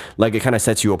condition. Like it kind of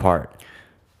sets you apart.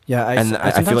 Yeah, I And I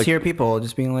feel sometimes like- hear people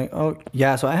just being like, "Oh,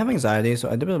 yeah, so I have anxiety, so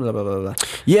I do blah blah blah blah blah."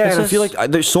 Yeah, It's and I feel just-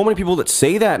 like there's so many people that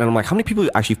say that, and I'm like, how many people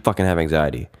actually fucking have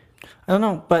anxiety? I don't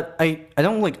know, but I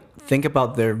don't like think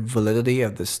about their validity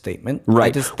of this statement. I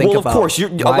Right. just think Well, of about course,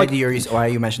 you're- why like- why are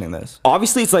you mentioning this?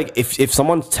 Obviously, it's like if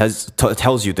someone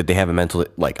tells you that they have a mental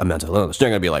illness, they're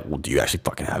gonna be like, well, do you actually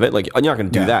fucking have it? Like, you're not gonna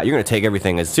do Yeah. that. You're gonna take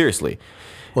everything as seriously.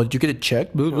 Well, did you get it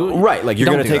checked? Right, like you're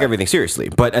Don't gonna do take that. everything seriously,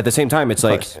 but at the same time, it's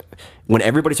like course. when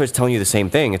everybody starts telling you the same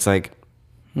thing, it's like,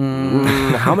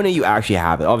 how many of you actually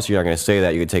have it? Obviously, you're not gonna say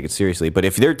that. You can take it seriously, but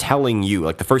if they're telling you,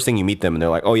 like the first thing you meet them, and they're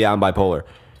like, "Oh yeah, I'm bipolar,"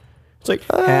 it's like,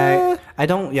 I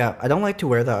don't. Yeah, I don't like to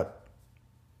wear that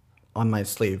on my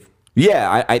sleeve.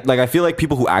 yeah, I feel like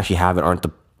people who actually have it aren't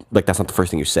that's not the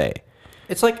first thing you say.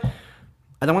 It's like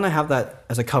I don't want to have that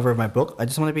as a cover of my book. I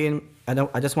just want to be in.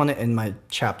 I just want it in my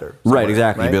chapter. Right, somewhere,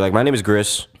 exactly. You'd be right? like, "My name is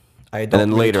Gris." I And don't then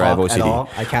really later I have talk at OCD. all.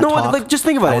 I can't no, talk. like just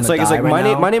think about I it. It's wanna like die right my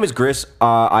name. now. My name is Gris.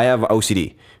 I have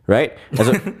OCD, right?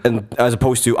 And as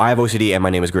opposed to I have OCD and my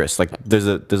name is Gris. Like there's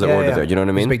an order yeah. there. Do you know what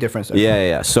I There's a mean? big difference there.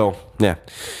 Yeah. So yeah.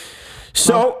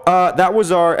 So that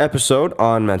was our episode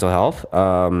on mental health.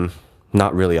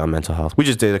 Not really on mental health. We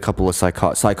just did a couple of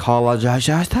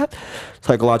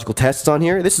psychological tests on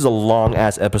here. This is a long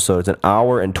ass episode. It's an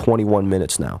hour and 21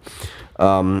 minutes now.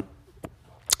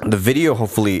 The video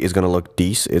hopefully is going to look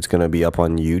decent. It's going to be up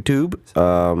on YouTube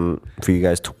for you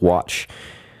guys to watch.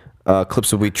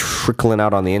 Clips will be trickling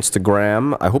out on the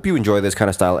Instagram. I hope you enjoy this kind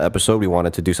of style episode. We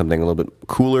wanted to do something a little bit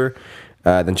cooler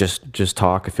than just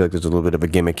talk. I feel like there's a little bit of a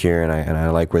gimmick here, and I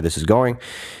like where this is going.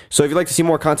 So if you'd like to see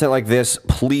more content like this,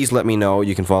 please let me know.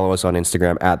 You can follow us on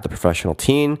Instagram at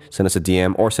 @theprofessionalteen. Send us a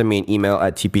DM or send me an email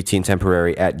at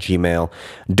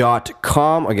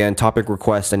tpteentemporary@gmail.com. Again, topic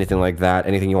requests, anything like that,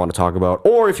 anything you want to talk about,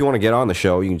 or if you want to get on the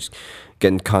show, you can just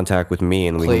get in contact with me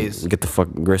and we Please. can get the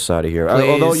fucking Gris out of here. Please.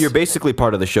 Although you're basically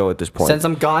part of the show at this point. Send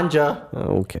some ganja.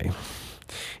 Okay.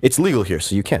 It's legal here,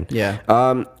 so you can. Yeah.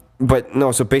 But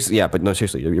no, so basically, yeah, but no,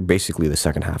 seriously, you're basically the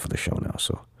second half of the show now,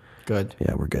 so Good.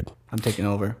 yeah, we're good. I'm taking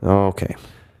over. Okay.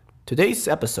 Today's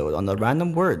episode on the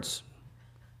random words.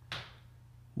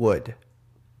 Wood.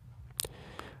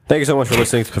 Thank you so much for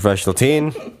listening to Professional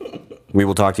Teen. We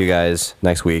will talk to you guys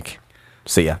next week.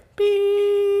 See ya.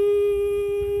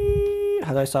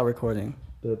 How do I stop recording?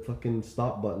 The fucking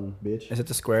stop button, bitch. Is it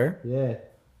the square? Yeah.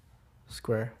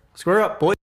 Square. Square up, boy.